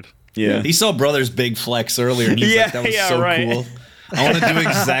his side. Yeah. He saw Brother's big flex earlier, and he's like, "That was so cool. I want to do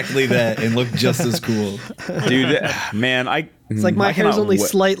exactly that and look just as cool." Dude, man, it's like my hair's only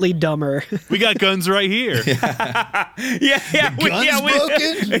slightly dumber. We got guns right here. Yeah. Guns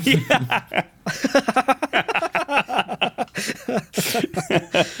broken?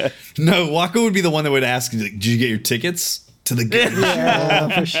 No, Waka would be the one that would ask, like, "Did you get your tickets to the game?"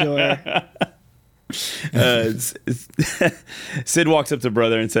 Yeah, for sure. Sid walks up to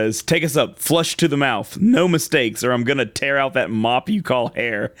Brother and says, "Take us up, flush to the mouth, no mistakes, or I'm gonna tear out that mop you call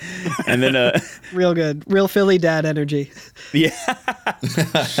hair." And then real good, real Philly dad energy. Yeah.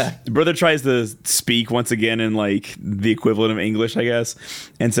 Brother tries to speak once again in like the equivalent of English, I guess,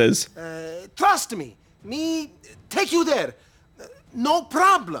 and says, "Trust me take you there, no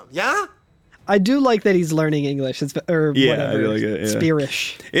problem, yeah." I do like that he's learning English. It's or yeah, whatever. I do like it. Yeah.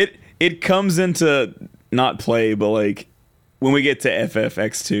 Spearish. It comes into not play, but like when we get to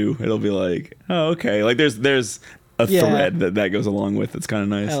FFX2, it'll be like, oh, okay. Like there's a thread that goes along with. It's kind of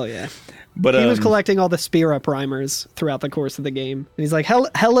nice. Hell yeah. But he was collecting all the Spira primers throughout the course of the game. And he's like,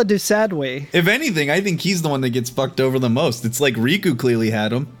 hella do sad way. If anything, I think he's the one that gets fucked over the most. It's like Riku clearly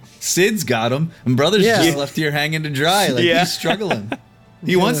had him. Sid's got him. And Brother's just left here hanging to dry. Like he's struggling.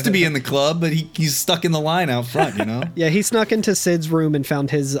 He wants to be in the club, but he's stuck in the line out front, you know? Yeah, he snuck into Sid's room and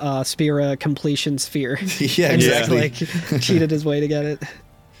found his Spira completion sphere. Yeah, and exactly. Just, like, cheated his way to get it.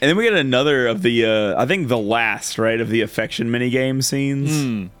 And then we get another of the, I think the last, right, of the affection minigame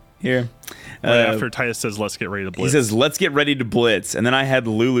scenes here. Right after Titus says, "Let's get ready to blitz." He says, "Let's get ready to blitz," and then I had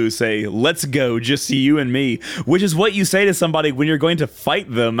Lulu say, "Let's go, just you and me," which is what you say to somebody when you're going to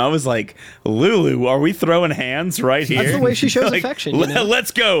fight them. I was like, "Lulu, are we throwing hands right here?" That's the way she shows affection. You know?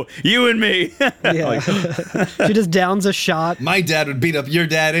 Let's go, you and me. Yeah. She just downs a shot. My dad would beat up your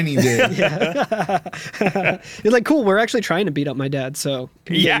dad any day. You're like, cool, we're actually trying to beat up my dad, so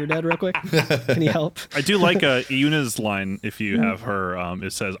can you get your dad real quick? Can you help? I do like Yuna's line, if you have her,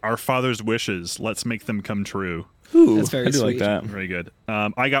 it says, "Our father's wishes, let's make them come true." Ooh, That's very I do sweet. like that. Very good.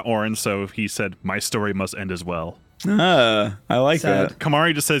 I got Oren, so he said, "My story must end as well." I like Sad. that.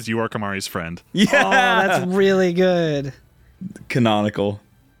 Kamari just says, "You are Kamari's friend." Oh, that's really good. Canonical.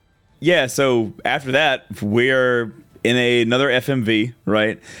 Yeah, so after that, we're in another FMV,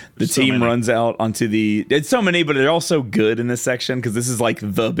 right? The So team many. runs out onto the... It's so many, but they're all so good in this section because this is like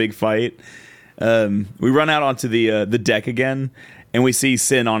the big fight. We run out onto the deck again, and we see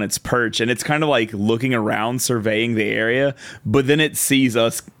Sin on its perch, and it's kind of like looking around, surveying the area, but then it sees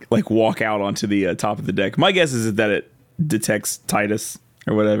us like walk out onto the top of the deck. My guess is that it detects Titus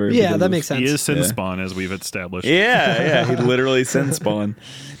or whatever. Yeah, because that of- makes sense. He is Sin Yeah. Spawn, as we've established. Yeah, he literally Sin Spawn.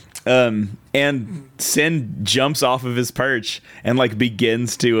 And Sin jumps off of his perch and like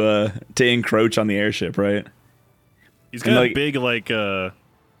begins to encroach on the airship, right? He's And, got like- a big,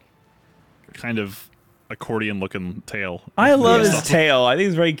 kind of accordion-looking tail. I love his tail. I think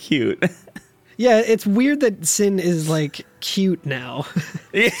it's very cute. Yeah, it's weird that Sin is like cute now.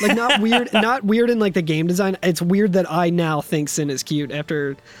 Like not weird in like the game design. It's weird that I now think Sin is cute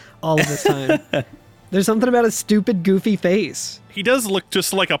after all of this time. There's something about his stupid, goofy face. He does look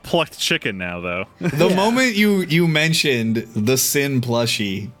just like a plucked chicken now, though. The moment you mentioned the Sin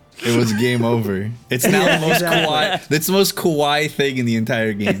plushie, it was game over. It's now the most kawaii. That's the most kawaii thing in the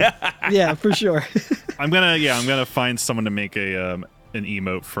entire game. Yeah, for sure. I'm gonna find someone to make an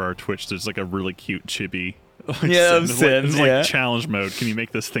emote for our Twitch. There's like a really cute chibi. Yeah, of It's Sin, it's yeah. like challenge mode. Can you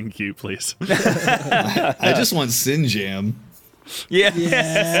make this thing cute, please? I just want Sin Jam.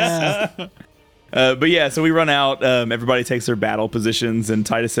 Yeah. But yeah, so we run out. Everybody takes their battle positions, and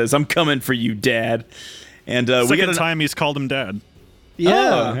Titus says, "I'm coming for you, Dad." And we Second get time he's called him dad.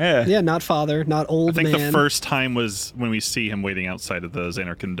 Yeah. Oh, yeah. Not father, not old I think man. the first time was when we see him waiting outside of the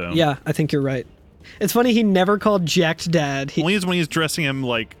Xanarkand Dome. Yeah, I think you're right. It's funny he never called Jacked Dad. Only is when he's dressing him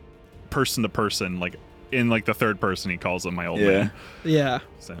like person to person, like in like the third person, he calls him my old man. Yeah.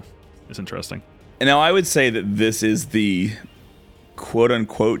 So it's interesting. And now I would say that this is the quote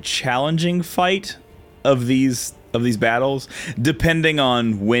unquote challenging fight of these battles, depending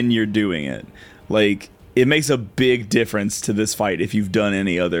on when you're doing it. Like, it makes a big difference to this fight if you've done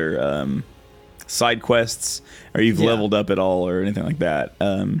any other side quests or you've leveled up at all or anything like that.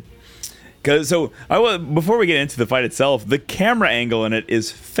 Before we get into the fight itself, the camera angle in it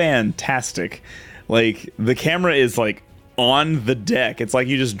is fantastic. Like, the camera is like on the deck. It's like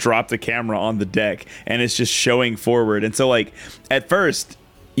you just drop the camera on the deck and it's just showing forward. And so like at first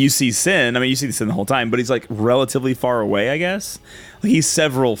you see Sin. I mean, you see Sin the whole time, but he's like relatively far away, I guess. Like, he's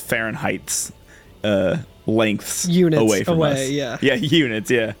several Fahrenheit's lengths Units away from us. yeah. Yeah, units,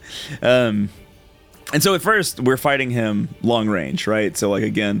 yeah. And so at first we're fighting him long range, right? So like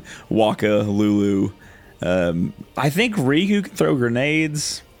again, Waka, Lulu, I think Riku can throw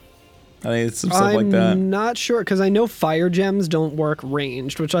grenades. I think it's some stuff like that. I'm not sure because I know fire gems don't work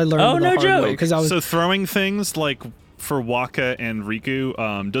ranged, which I learned Oh, the no hard way joke. because I was So throwing things like for Waka and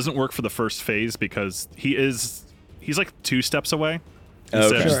Riku doesn't work for the first phase because he's like 2 steps away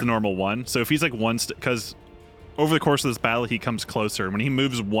instead of just the normal one. So if he's like because over the course of this battle he comes closer. When he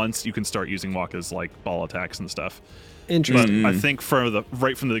moves once, you can start using Waka's like ball attacks and stuff. But interesting. I think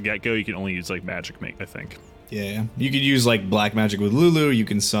right from the get go, you can only use like magic mate. I think. Yeah, you could use like black magic with Lulu. You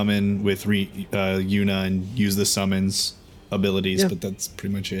can summon with Yuna and use the summons abilities, but that's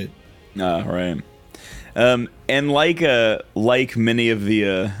pretty much it. Right. And like many of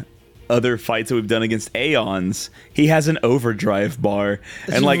the other fights that we've done against Aeons, he has an overdrive bar.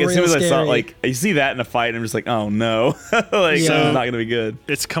 And like as soon as I saw like you see that in a fight, I'm just like, oh no. Like it's not gonna be good.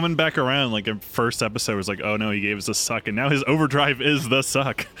 It's coming back around. Like, the first episode was like, oh no, he gave us a suck, and now his overdrive is the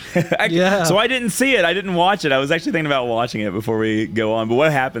suck. Yeah. So I didn't see it. I didn't watch it. I was actually thinking about watching it before we go on. But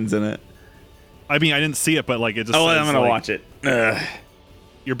what happens in it? I mean, I didn't see it, but like it just. Oh, says, I'm gonna like, watch it. Ugh.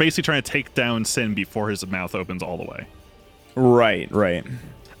 You're basically trying to take down Sin before his mouth opens all the way. Right.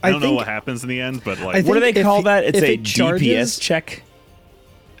 I don't know think- what happens in the end, but I like, What do they think call if that? It's if a it charges- DPS check.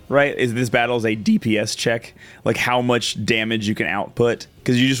 Right? Is this battle is a DPS check? Like how much damage you can output?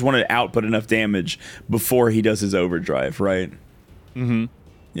 Because you just want to output enough damage before he does his overdrive, right? Mm-hmm.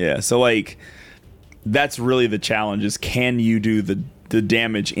 Yeah. So like that's really the challenge is can you do the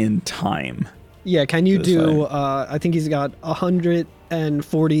damage in time. Yeah, can you This do? way. I think he's got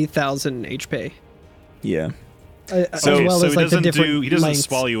 140,000 HP. Yeah. As So- well so as he like the doesn't different he doesn't lengths.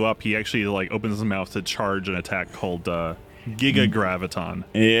 swallow you up. He actually like opens his mouth to charge an attack called Giga Graviton,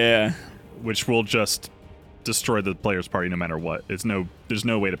 Yeah. which will just destroy the player's party no matter what. There's no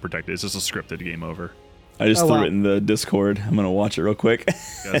way to protect it. It's just a scripted game over. I just Oh, threw wow. it in the Discord. I'm gonna watch it real quick.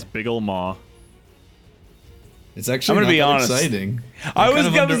 He has big ol' maw. It's actually I'm gonna not be that honest. exciting. I was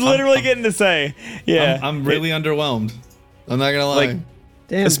kind of literally I'm- getting to say, yeah. I'm really underwhelmed. I'm not gonna lie. Like,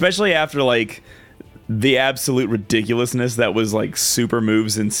 Damn. especially after like the absolute ridiculousness that was like super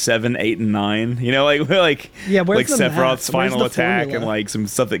moves in 7, 8, and 9. You know, like Yeah, where's like the Sephiroth's math? Where's final the attack formula? and like some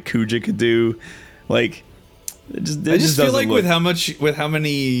stuff that Kuja could do. Like, it just I just feel doesn't like look- with how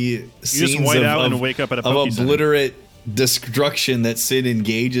many scenes just white of, out of, and wake up at a of Poke Center. obliterate destruction that Sid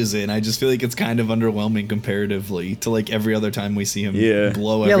engages in, I just feel like it's kind of underwhelming comparatively to like every other time we see him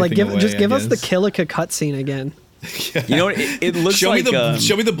blow yeah, everything like away. give I us the guess. Kilika cutscene again. You know what? It looks show like me the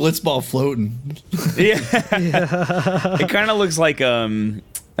show me the Blitzball floating. It kind of looks like oh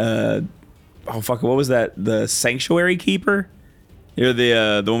fuck, what was that? The Sanctuary Keeper? You're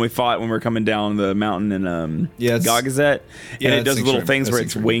the one we fought when we were coming down the mountain in Yeah, it's- Gagazet, yeah, and it it's does little Sanctuary- things that's where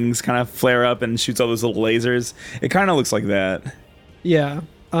its Sanctuary. wings kind of flare up and shoots all those little lasers. It kind of looks like that. Yeah.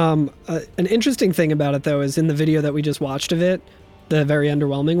 An interesting thing about it though is in the video that we just watched of it, the very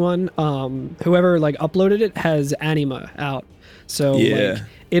underwhelming one. Whoever like uploaded it has Anima out, so Yeah. like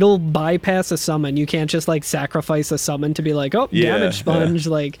it'll bypass a summon. You can't just like sacrifice a summon to be like, oh, Yeah, damage sponge.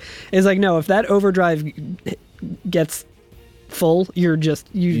 Like it's like no, if that overdrive gets full, you just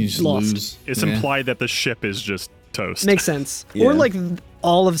lost. lose. It's Yeah. implied that the ship is just toast. Makes sense. Yeah. Or like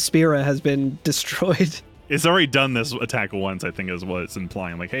all of Spira has been destroyed. It's already done this attack once, I think, is what it's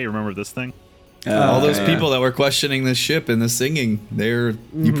implying. Like, hey, remember this thing? All those yeah. people that were questioning the ship and the singing,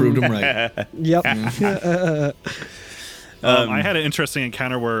 you proved them right. Yep. I had an interesting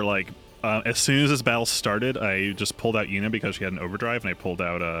encounter where, like, as soon as this battle started, I just pulled out Yuna because she had an overdrive, and I pulled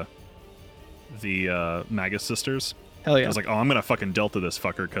out the Magus sisters. Hell yeah. I was like, oh, I'm gonna fucking Delta this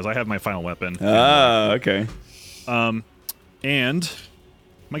fucker because I have my final weapon. Ah, okay. And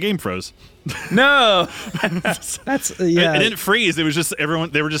my game froze. That's No. yeah. It didn't freeze. It was just everyone.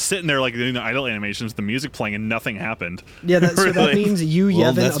 They were just sitting there like doing the idle animations, the music playing, and nothing happened. Yeah, so that Really? means you,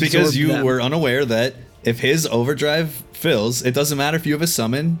 Well, Yevon, that's because absorbed you them. were unaware that if his overdrive fills, it doesn't matter if you have a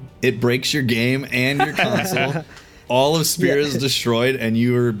summon, it breaks your game and your console. All of Spear is destroyed, and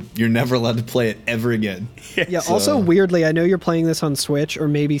you're never allowed to play it ever again. Yeah, also weirdly, I know you're playing this on Switch or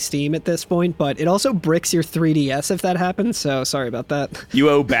maybe Steam at this point, but it also bricks your 3DS if that happens, so sorry about that. You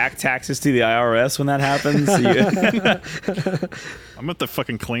owe back taxes to the IRS when that happens. I'm gonna have to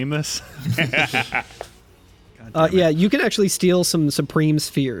fucking claim this. Yeah, you can actually steal some Supreme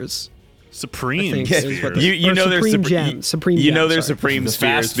Spheres. Supreme. I think is what the- you or know they're Supreme supre- Gems. Supreme you know Gems, they're sorry. Supreme The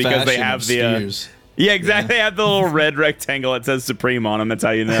Spheres fast because they fashion have of the spheres. yeah, exactly. They have the little red rectangle that says Supreme on them. That's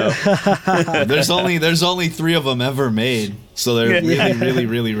how you know. There's only 3 of them ever made, so they're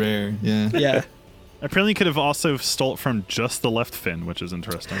really rare. Yeah. Yeah. Apparently, you could have also stole it from just the left fin, which is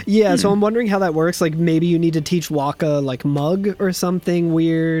interesting. Yeah, so I'm wondering how that works. Like, maybe you need to teach Waka, like, Mug or something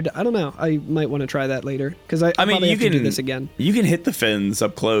weird. I don't know. I might want to try that later. Because I I mean, probably you have to do can this again. You can hit the fins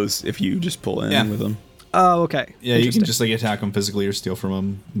up close if you just pull in Yeah. with them. Oh, okay. Yeah, you can Interesting. just like attack them physically or steal from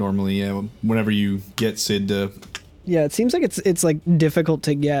them normally. Yeah, whenever you get Sid to. Yeah, it seems like it's like difficult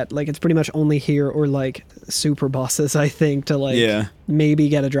to get. Like it's pretty much only here or like super bosses, I think, to like Yeah. maybe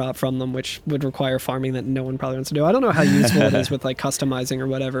get a drop from them, which would require farming that no one probably wants to do. I don't know how useful it is with like customizing or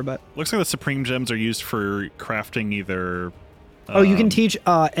whatever, but Looks like the Supreme Gems are used for crafting either. oh, you can teach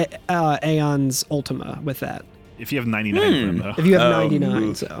Aeon's Ultima with that If you have 99 of them, though. if you have Oh, 99.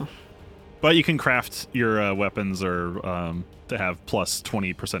 oof. So But you can craft your weapons or to have plus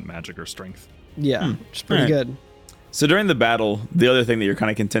 20% magic or strength. yeah, which is pretty Alright. good. So during the battle, the other thing that you're kind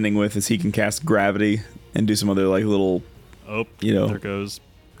of contending with is he can cast gravity and do some other like little. Oh, You know. there goes.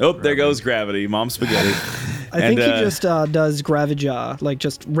 Oh, there goes gravity, mom spaghetti. I think he just does Gravija like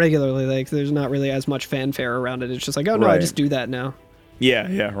just regularly. Like there's not really as much fanfare around it. It's just like oh no, I Right. just do that now.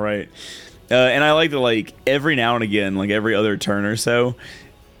 Yeah, right. And I like that, like every now and again, like every other turn or so,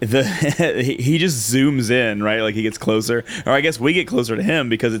 he just zooms in, right? Like he gets closer, or I guess we get closer to him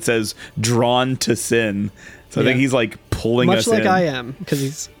because it says "drawn to sin." So I think Yeah. he's like pulling Much us like in. I am because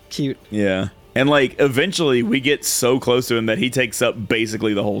he's cute. Yeah, and like eventually we get so close to him that he takes up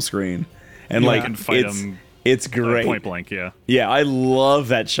basically the whole screen, and You like can fight it's him It's great. Point blank, yeah. Yeah, I love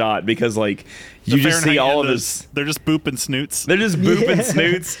that shot because like you just see all of his. They're just booping snoots. They're just booping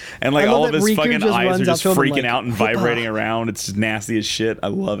snoots, and like I love all of that his Riku fucking just eyes runs are up just to him and, freaking like, out and vibrating around. It's just nasty as shit. I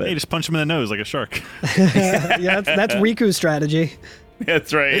love Hey, it. just punch him in the nose like a shark. Yeah, that's Riku's strategy.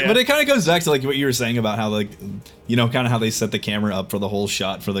 That's right. Yeah. But it kind of goes back to like what you were saying about how like, you know, kind of how they set the camera up for the whole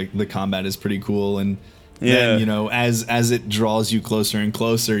shot for the combat is pretty cool. And then, you know, as it draws you closer and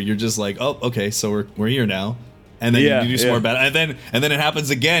closer, you're just like, oh, okay, so we're here now. And then you do some more battle, and then it happens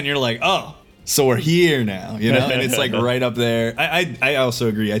again. You're like, oh, so we're here now, you know. And it's like right up there. I also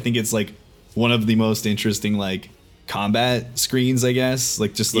agree. I think it's like one of the most interesting like combat screens, I guess.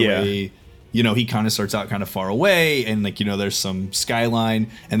 Like just the way, you know, he kind of starts out kind of far away, and like, you know, there's some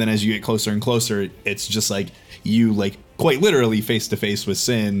skyline, and then as you get closer and closer, it's just like you like quite literally face to face with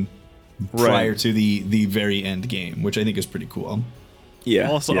Sin prior to the very end game, which I think is pretty cool. Yeah.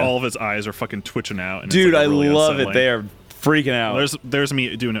 Also, all of his eyes are fucking twitching out. And Dude, it's, like, I really love unsettling. it. They are freaking out. There's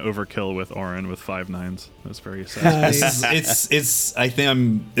me doing an overkill with Orin with 5 9s. That's very sad. It's I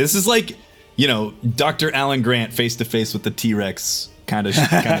think this is like, you know, Dr. Alan Grant face to face with the T-Rex kind of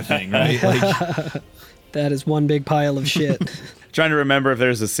thing, right? Like, That is one big pile of shit. Trying to remember if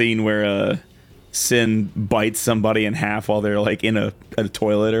there's a scene where Sin bites somebody in half while they're like in a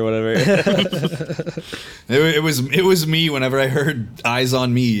toilet or whatever. it was me whenever I heard Eyes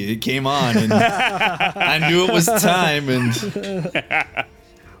on Me. It came on and I knew it was time, and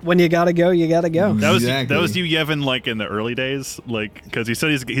When you gotta go, you gotta go. That was Exactly. you, Yevon, like in the early days, like because he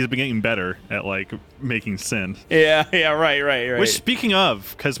said he's been getting better at like making Sin. Yeah, right. Which, speaking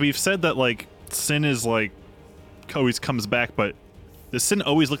of, because we've said that like Sin is like always comes back, but does Sin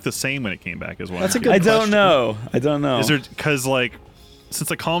always look the same when it came back as well? That's a good I don't know. Is there, because like since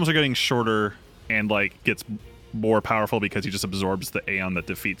the columns are getting shorter and like gets more powerful because he just absorbs the Aeon that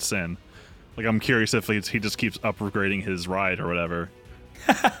defeats Sin. Like I'm curious if he just keeps upgrading his ride or whatever.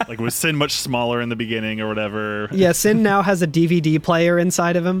 Like was Sin much smaller in the beginning or whatever? Yeah, Sin now has a DVD player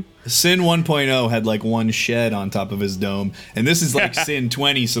inside of him. Sin 1.0 had like one shed on top of his dome, and this is like Sin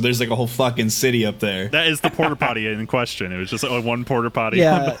 20, so there's like a whole fucking city up there. That is the porta potty in question. It was just like one porta potty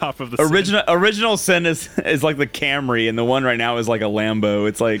Yeah. on top of the Sin. Original Sin is like the Camry, and the one right now is like a Lambo.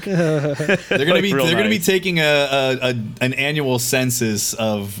 It's like They're gonna be real gonna be nice. taking an annual census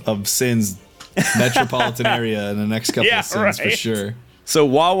of Sin's metropolitan area in the next couple of Sins for right. sure. So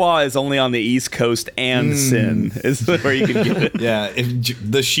Wawa is only on the East Coast, and Sin is where you can get it. Yeah,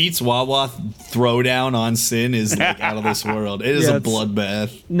 the Sheets Wawa throwdown on Sin is like out of this world. It is a it's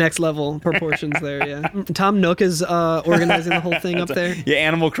bloodbath. Next level proportions there, yeah. Tom Nook is organizing the whole thing up there. Yeah,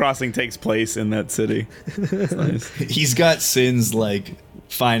 Animal Crossing takes place in that city. It's nice. He's got Sin's like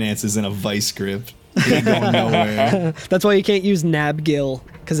finances in a vice grip. He ain't going nowhere. That's why you can't use Nabgil,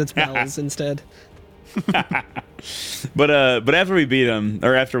 because it's bells instead. But after we beat him,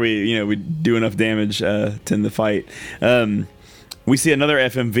 or after we do enough damage to end the fight, we see another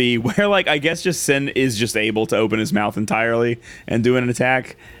FMV where like I guess just Sin is just able to open his mouth entirely and do an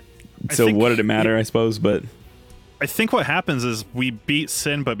attack. So what did it matter, I suppose? But I think what happens is we beat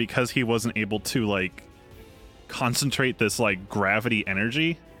Sin, but because he wasn't able to like concentrate this like gravity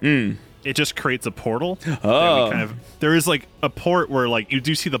energy, it just creates a portal. Oh. There is like a port where like you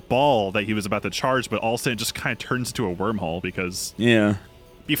do see the ball that he was about to charge, but also it just kind of turns into a wormhole because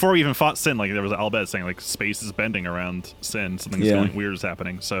before we even fought Sin, like there was Albert saying like space is bending around Sin, something's going weird is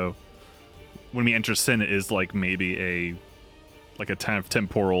happening. So when we enter Sin, it is like maybe a kind of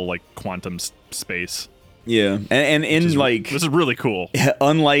temporal like quantum space. Yeah, and in this is really cool.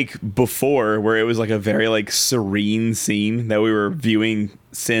 Unlike before, where it was like a very like serene scene that we were viewing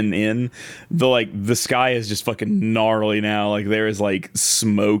Sin in, the sky is just fucking gnarly now. Like there is like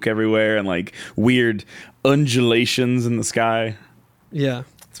smoke everywhere and like weird undulations in the sky. Yeah,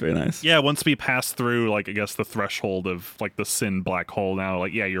 it's very nice. Yeah, once we pass through like I guess the threshold of like the Sin black hole now,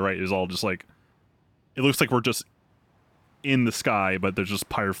 like yeah, you're right. It's all just like it looks like we're just in the sky, but there's just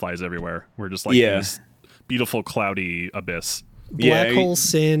fireflies everywhere. We're just like in this beautiful cloudy abyss. Black hole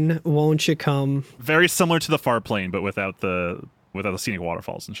Sin, won't you come? Very similar to the Far Plane, but without the scenic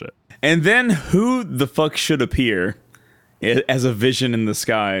waterfalls and shit. And then who the fuck should appear as a vision in the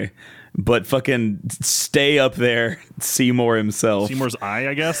sky, but fucking stay up there, Seymour himself. Seymour's eye,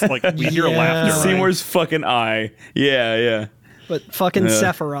 I guess. Like we hear laughter. Right? Seymour's fucking eye. Yeah. But fucking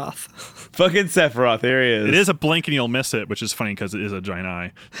Sephiroth. Fucking Sephiroth. There he is. It is a blink and you'll miss it, which is funny because it is a giant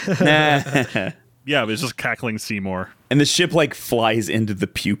eye. Yeah, but it's just cackling Seymour. And the ship like flies into the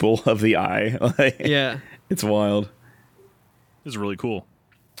pupil of the eye. It's wild. It's really cool.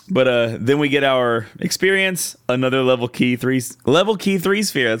 But then we get our experience, another level key 3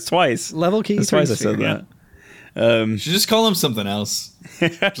 sphere. That's twice. Level key That's 3 twice sphere. I said that. You should just call him something else.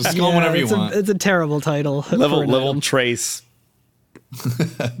 Just call him whatever you want. It's a terrible title. Level trace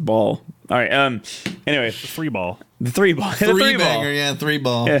ball. All right. Anyway, The 3-ball. the 3-ball. The Three 3-ball. banger, yeah,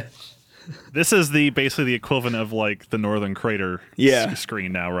 3-ball. Yeah. This is basically the equivalent of like the Northern Crater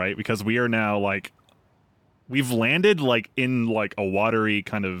screen now, right? Because we are now like we've landed like in like a watery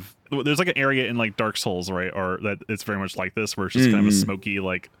kind of. There's like an area in like Dark Souls, right? Or that it's very much like this, where it's just kind of a smoky,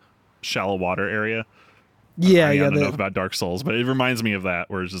 like shallow water area. I don't know about Dark Souls, but it reminds me of that,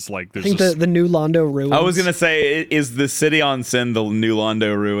 where it's just like there's. I think the New Londo ruins. I was gonna say, is the city on Sin the New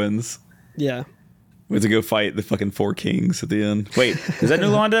Londo ruins? Yeah. We have to go fight the fucking 4 kings at the end. Wait, is that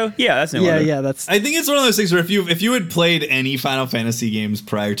New Londo? Yeah, that's New Londo. Yeah, that's. I think it's one of those things where if you had played any Final Fantasy games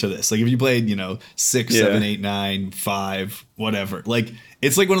prior to this, like if you played 6, 7, 8, 9, 5, whatever, like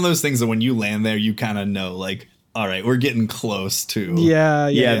it's like one of those things that when you land there, you kind of know like, all right, we're getting close to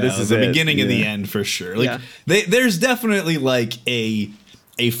this is the it. beginning of the end for sure. Like there's definitely like a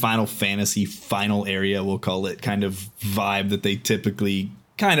Final Fantasy final area, we'll call it, kind of vibe that they typically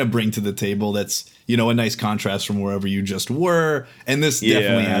kind of bring to the table. That's a nice contrast from wherever you just were, and this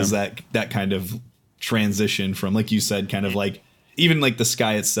definitely has that kind of transition from, like you said, kind of like even like the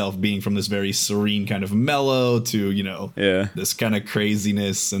sky itself being from this very serene kind of mellow to this kind of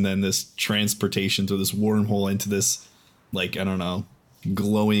craziness, and then this transportation to this wormhole into this, like, I don't know,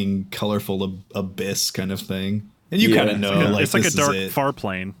 glowing colorful abyss kind of thing. And you kind of know, it's like a dark far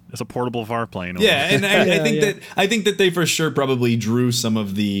plane. It's a portable far plane. Yeah, and I think that they for sure probably drew some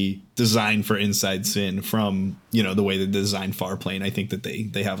of the design for Inside Sin from the way they designed Farplane. I think that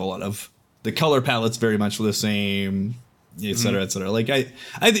they have a lot of the color palettes very much the same, et cetera, et cetera. Like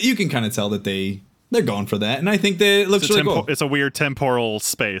you can kind of tell that they're going for that, and I think that it looks really cool. It's a weird temporal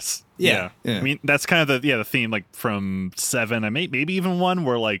space. Yeah. I mean, that's kind of the theme, like from 7, maybe even 1,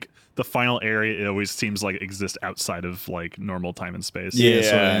 where like the final area, it always seems like it exists outside of like normal time and space.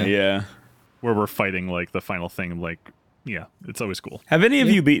 Yeah. Where we're fighting like the final thing, like it's always cool. Have any of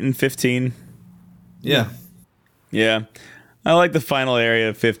you beaten 15? Yeah. I like the final area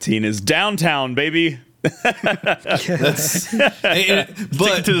of 15 is downtown, baby. That's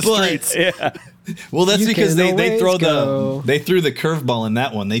but to the streets. Yeah. Well, that's because they threw the curveball in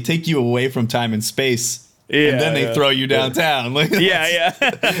that one. They take you away from time and space. And then they throw you downtown. Like,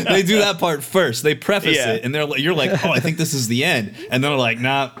 they do that part first. They preface it, and you're like, oh, I think this is the end. And then they're like,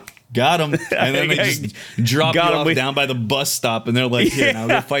 nah, got him. And then they just drop you off down by the bus stop, and they're like, here, now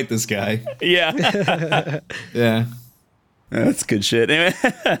go fight this guy. Yeah. Yeah. That's good shit.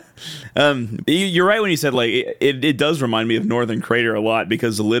 You're right when you said like it does remind me of Northern Crater a lot,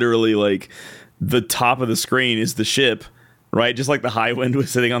 because literally like the top of the screen is the ship. Right, just like the Highwind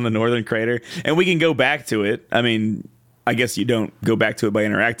was sitting on the Northern Crater, and we can go back to it. I mean, I guess you don't go back to it by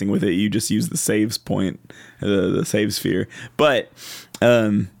interacting with it; you just use the saves point, the save sphere. But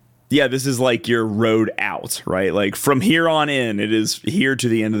this is like your road out, right? Like from here on in, it is here to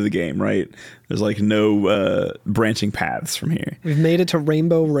the end of the game, right? There's like no branching paths from here. We've made it to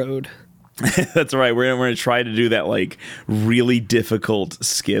Rainbow Road. That's right. We're gonna try to do that like really difficult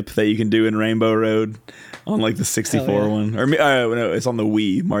skip that you can do in Rainbow Road on like the 64 one, or no, it's on the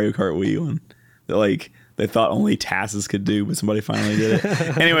Wii, Mario Kart Wii one. That like they thought only TASes could do, but somebody finally did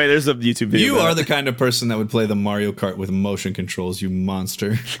it. Anyway, there's a YouTube video. You are the kind of person that would play the Mario Kart with motion controls, you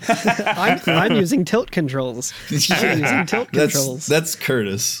monster. I'm using tilt controls. That's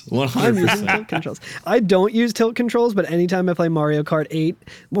Curtis, 100%. I'm using tilt controls. I don't use tilt controls, but anytime I play Mario Kart 8,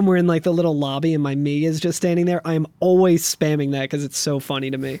 when we're in like the little lobby and my Mii is just standing there, I'm always spamming that because it's so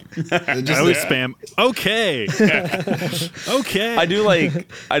funny to me. I always spam. Okay. Okay. I do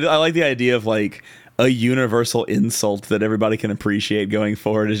like. I like the idea of like a universal insult that everybody can appreciate going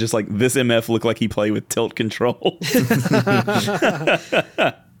forward is just like, this MF looked like he played with tilt control.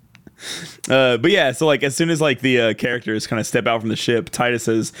 But yeah, so like as soon as like the characters kind of step out from the ship, Tidus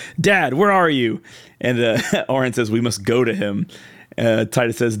says, "Dad, where are you?" And Auron says, "We must go to him."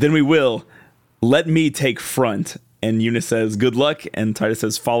 Tidus says, "Then we will. Let me take front." And Eunice says, "Good luck." And Tidus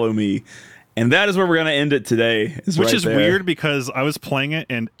says, "Follow me." And that is where we're going to end it today. Which is weird because I was playing it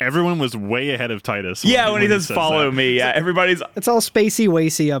and everyone was way ahead of Tidus. When he says follow me. Yeah, everybody's... It's all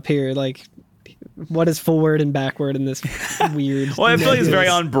spacey-wacy up here. Like, what is forward and backward in this weird... Well, I feel like it's very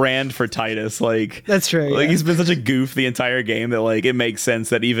on brand for Tidus. Like, that's true. Like, he's been such a goof the entire game that, like, it makes sense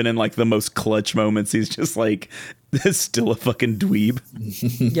that even in, like, the most clutch moments, he's just, like, still a fucking dweeb.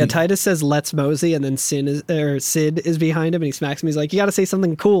 Yeah, Tidus says, "Let's mosey," and then Sid is behind him, and he smacks him. He's like, "You got to say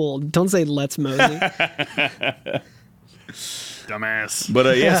something cool. Don't say let's mosey." Dumbass.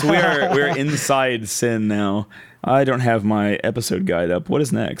 But yes, we're inside Sin now. I don't have my episode guide up. What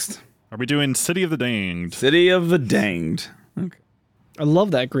is next? Are we doing City of the Danged? City of the Danged. Okay. I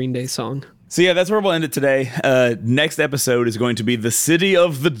love that Green Day song. So yeah, that's where we'll end it today. Next episode is going to be the City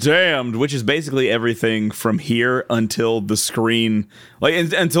of the Damned, which is basically everything from here until the screen,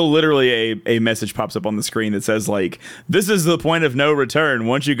 like until literally a message pops up on the screen that says like, this is the point of no return.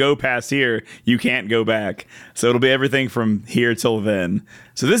 Once you go past here, you can't go back. So it'll be everything from here till then.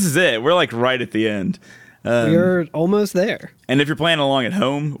 So this is it. We're like right at the end. We're almost there. And if you're playing along at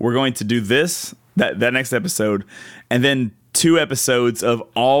home, we're going to do this, that next episode, and then 2 episodes of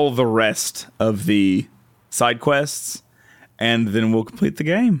all the rest of the side quests, and then we'll complete the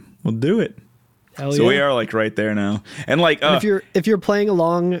game. We'll do it. Hell So yeah. we are like right there now. And like And if you're playing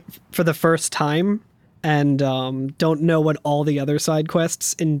along for the first time and don't know what all the other side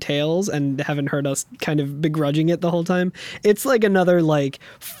quests entails and haven't heard us kind of begrudging it the whole time, it's like another like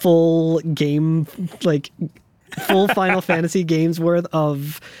full game, like full Final Fantasy games worth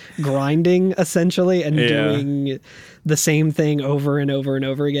of grinding essentially and doing the same thing over and over and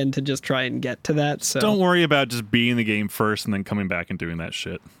over again to just try and get to that. So Don't worry about just beating the game first and then coming back and doing that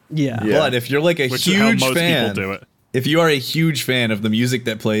shit. yeah. But if you're like a Which is how huge most fan, people do it. if you are a huge fan of the music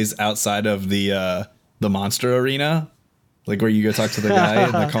that plays outside of the monster arena, like where you go talk to the guy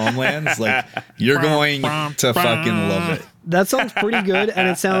in the Calm Lands, like you're going to fucking love it. That sounds pretty good, and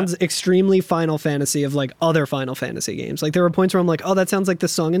it sounds extremely Final Fantasy of like other Final Fantasy games. Like there were points where I'm like, oh, that sounds like the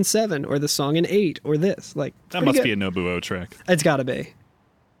song in 7 or the song in 8 or this. Like That must be a Nobuo track. It's got to be. It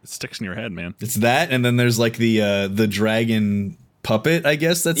sticks in your head, man. It's that, and then there's like the dragon puppet, I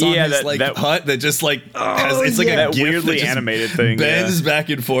guess that's on his hut that just like has, it's like a that GIF weirdly that just animated thing bends back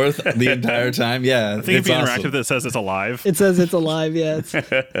and forth the entire time. Yeah, I think if it's you awesome. interact with it, says it's alive. It says it's alive. Yeah, it's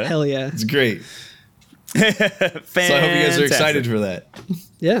hell yeah. It's great. So I hope you guys are excited for that.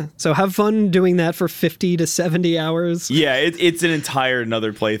 Yeah. So have fun doing that for 50 to 70 hours. Yeah, it's an entire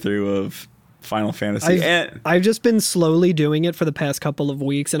another playthrough of Final Fantasy. I've just been slowly doing it for the past couple of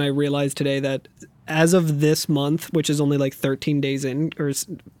weeks, and I realized today that as of this month, which is only like 13 days in, or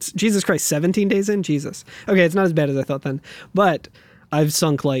Jesus Christ, 17 days in? Jesus. Okay, it's not as bad as I thought then. But I've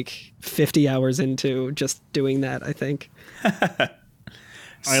sunk like 50 hours into just doing that, I think.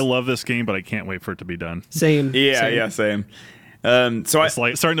 I love this game, but I can't wait for it to be done. Same. Same. So it's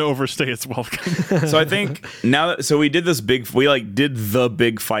like starting to overstay its welcome. So I think now that, so we did the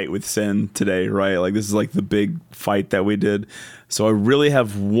big fight with Sin today, right? Like this is like the big fight that we did. So I really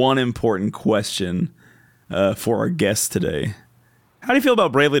have one important question for our guest today. How do you feel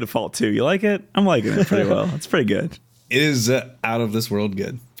about Bravely Default 2? You like it? I'm liking it pretty well. It's pretty good. It is out of this world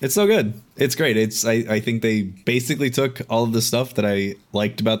good. It's so good. It's great. I think they basically took all of the stuff that I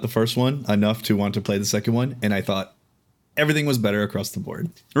liked about the first one enough to want to play the second one, and I thought everything was better across the board.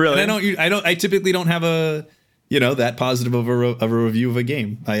 Really? And I typically don't have a that positive of a review of a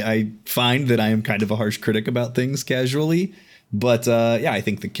game. I find that I am kind of a harsh critic about things casually, but I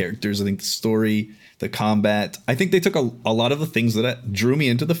think the characters, I think the story, the combat, I think they took a lot of the things that drew me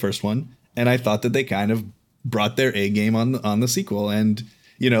into the first one, and I thought that they kind of brought their A game on the sequel. And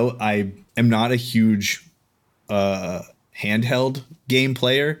I am not a huge handheld game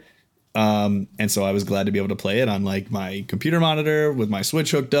player. And so I was glad to be able to play it on like my computer monitor with my Switch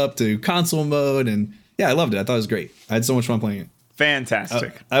hooked up to console mode. And yeah, I loved it. I thought it was great. I had so much fun playing it.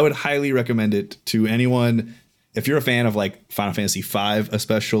 Fantastic. I would highly recommend it to anyone. If you're a fan of like Final Fantasy V,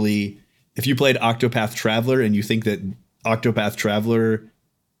 especially if you played Octopath Traveler and you think that Octopath Traveler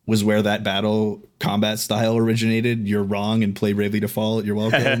was where that battle combat style originated, you're wrong, and play Bravely Default. You're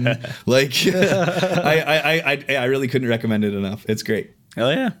welcome. Like I really couldn't recommend it enough. It's great.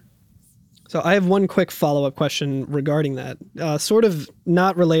 Hell yeah. So I have one quick follow-up question regarding that. Sort of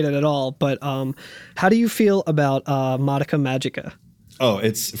not related at all, but how do you feel about Madoka Magica? Oh,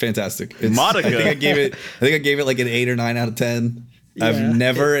 it's fantastic. Madoka. I think I gave it like an 8 or 9 out of 10. Yeah, I've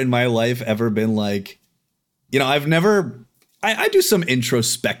never in my life ever been like, I do some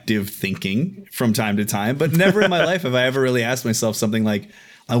introspective thinking from time to time, but never in my life have I ever really asked myself something like,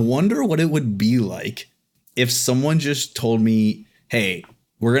 I wonder what it would be like if someone just told me, hey,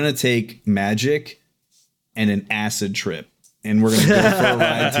 we're going to take magic and an acid trip, and we're going to go for a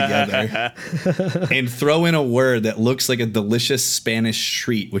ride together and throw in a word that looks like a delicious Spanish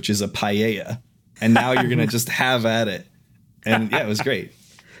treat, which is a paella. And now you're going to just have at it. And yeah, it was great.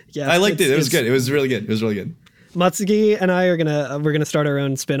 Yeah, I liked it. It was good. It was really good. It was really good. Matsuki and I are we're gonna start our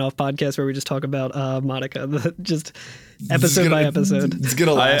own spin-off podcast where we just talk about Madoka, just episode by episode. It's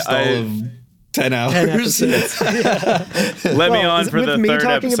gonna last all of 10 hours. 10 episodes. Let me on for the third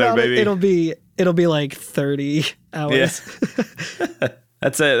episode, baby. It'll be like 30 hours. Yeah.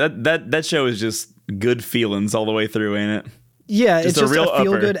 That's it. That show is just good feelings all the way through, ain't it? Yeah, it's just a real upper.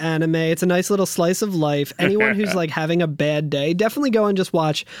 feel-good anime. It's a nice little slice of life. Anyone who's like having a bad day, definitely go and just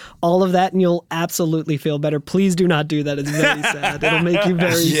watch all of that and you'll absolutely feel better. Please do not do that. It's very sad. It'll make you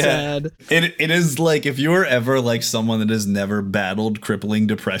very sad. It is like if you're ever like someone that has never battled crippling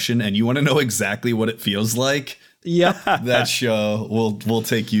depression and you want to know exactly what it feels like, Yep. that show will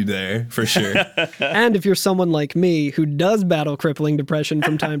take you there for sure. And if you're someone like me who does battle crippling depression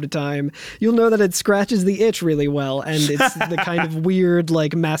from time to time, you'll know that it scratches the itch really well. And it's the kind of weird,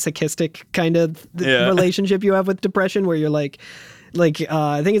 like masochistic kind of relationship you have with depression where you're like,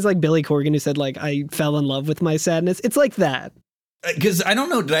 I think it's like Billy Corgan who said like, I fell in love with my sadness. It's like that. Because I don't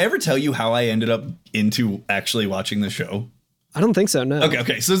know, did I ever tell you how I ended up into actually watching the show? I don't think so, no.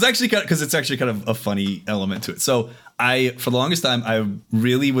 Okay. So it's actually kind of a funny element to it. So for the longest time, I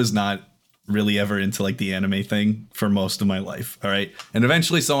really was not really ever into like the anime thing for most of my life. All right. And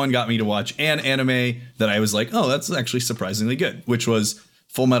eventually someone got me to watch an anime that I was like, oh, that's actually surprisingly good, which was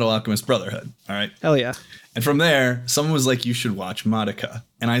Full Metal Alchemist Brotherhood. All right. Hell yeah. And from there, someone was like, you should watch Madoka.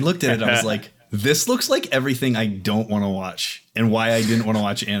 And I looked at it, I was like, this looks like everything I don't want to watch and why I didn't want to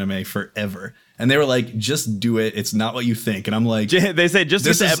watch anime forever. And they were like, just do it. It's not what you think. And I'm like, they say just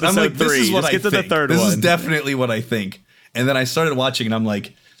get to episode 3. This is what just get to the third one. one. This is definitely what I think. And then I started watching and I'm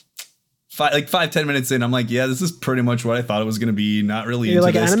like, 5-10 minutes in, I'm like, yeah, this is pretty much what I thought it was going to be. Not really You're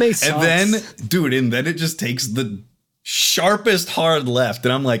into like, this. anime sucks. And then it just takes the sharpest hard left.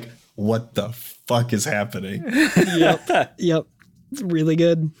 And I'm like, what the fuck is happening? Yep. It's really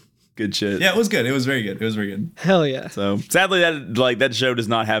good. Good shit. Yeah, it was good. It was very good. It was very good. Hell yeah. So sadly, that show does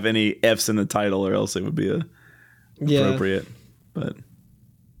not have any F's in the title, or else it would be appropriate. But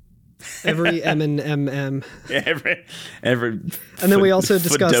every M and M. Every. And then we also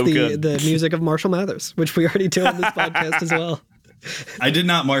discussed the music of Marshall Mathers, which we already did on this podcast as well. I did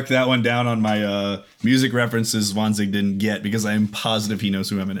not mark that one down on my music references Wanzig didn't get because I am positive he knows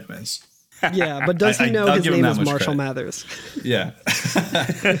who Eminem is. Yeah, but does he know his name is Marshall Mathers? Yeah.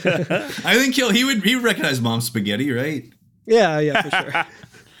 I think he would recognize Mom's Spaghetti, right? Yeah, for sure.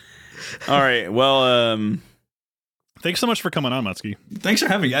 All right. Well, thanks so much for coming on, Mutsky. Thanks for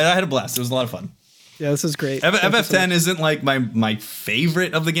having me. I had a blast. It was a lot of fun. Yeah, this is great. FF10 isn't like my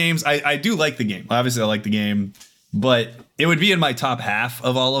favorite of the games. I do like the game. Obviously, I like the game, but it would be in my top half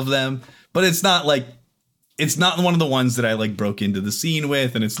of all of them. But it's not like it's not one of the ones that I like broke into the scene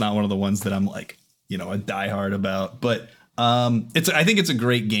with, and it's not one of the ones that I'm like, a diehard about. But I think it's a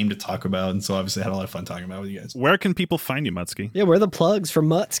great game to talk about, and so obviously I had a lot of fun talking about it with you guys. Where can people find you, Mutsky? Yeah, where are the plugs for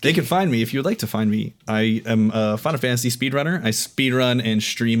Mutsky? They can find me if you would like to find me. I am a Final Fantasy speedrunner. I speedrun and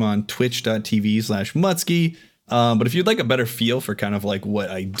stream on twitch.tv/Mutsky. But if you'd like a better feel for kind of like what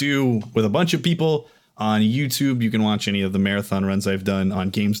I do with a bunch of people on YouTube, you can watch any of the marathon runs I've done on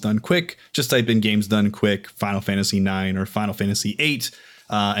Games Done Quick. Just type in Games Done Quick, Final Fantasy 9 or Final Fantasy 8,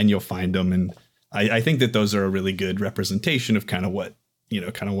 and you'll find them. And I think that those are a really good representation of kind of what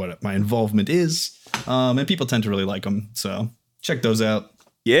my involvement is. And people tend to really like them. So check those out.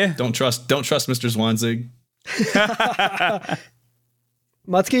 Yeah. Don't trust Mr. Zwanzig.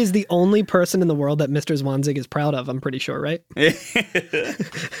 Mutsky is the only person in the world that Mr. Zwanzig is proud of, I'm pretty sure, right?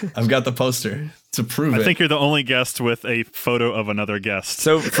 I've got the poster to prove it. I think you're the only guest with a photo of another guest.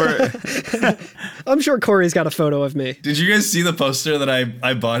 So I'm sure Corey's got a photo of me. Did you guys see the poster that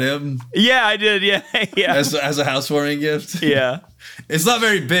I bought him? Yeah, I did. Yeah. As a housewarming gift? Yeah. It's not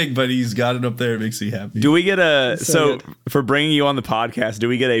very big, but he's got it up there. It makes me happy. Do we get for bringing you on the podcast, do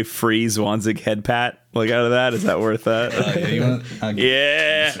we get a free Zwanzig head pat out of that? Is that worth that?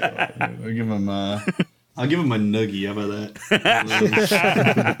 Yeah. I'll give him a noogie. How about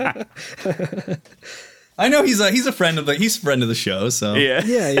that? I know he's a friend of the show. So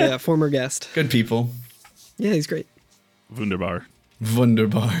yeah. Former guest. Good people. Yeah, he's great. Wunderbar.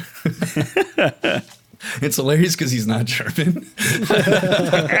 It's hilarious because he's not German.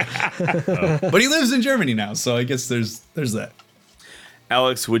 But he lives in Germany now, so I guess there's that.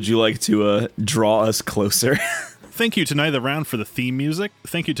 Alex, would you like to draw us closer? Thank you to Neither Round for the theme music.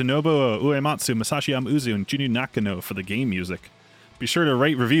 Thank you to Nobuo Uematsu, Masashi Uzu, and Junu Nakano for the game music. Be sure to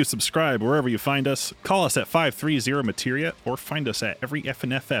rate, review, subscribe wherever you find us. Call us at 530-MATERIA or find us at every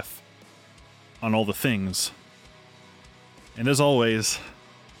FNFF on all the things. And as always,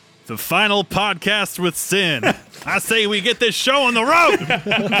 the final podcast with Sin. I say we get this show on the road.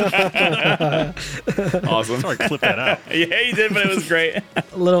 Awesome. Sorry, clip that out. Yeah, you did, but it was great.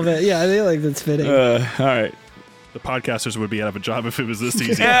 A little bit. Yeah, I feel like that's fitting. All right. The podcasters would be out of a job if it was this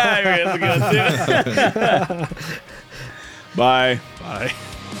easy. Yeah, that's good. Bye. Bye.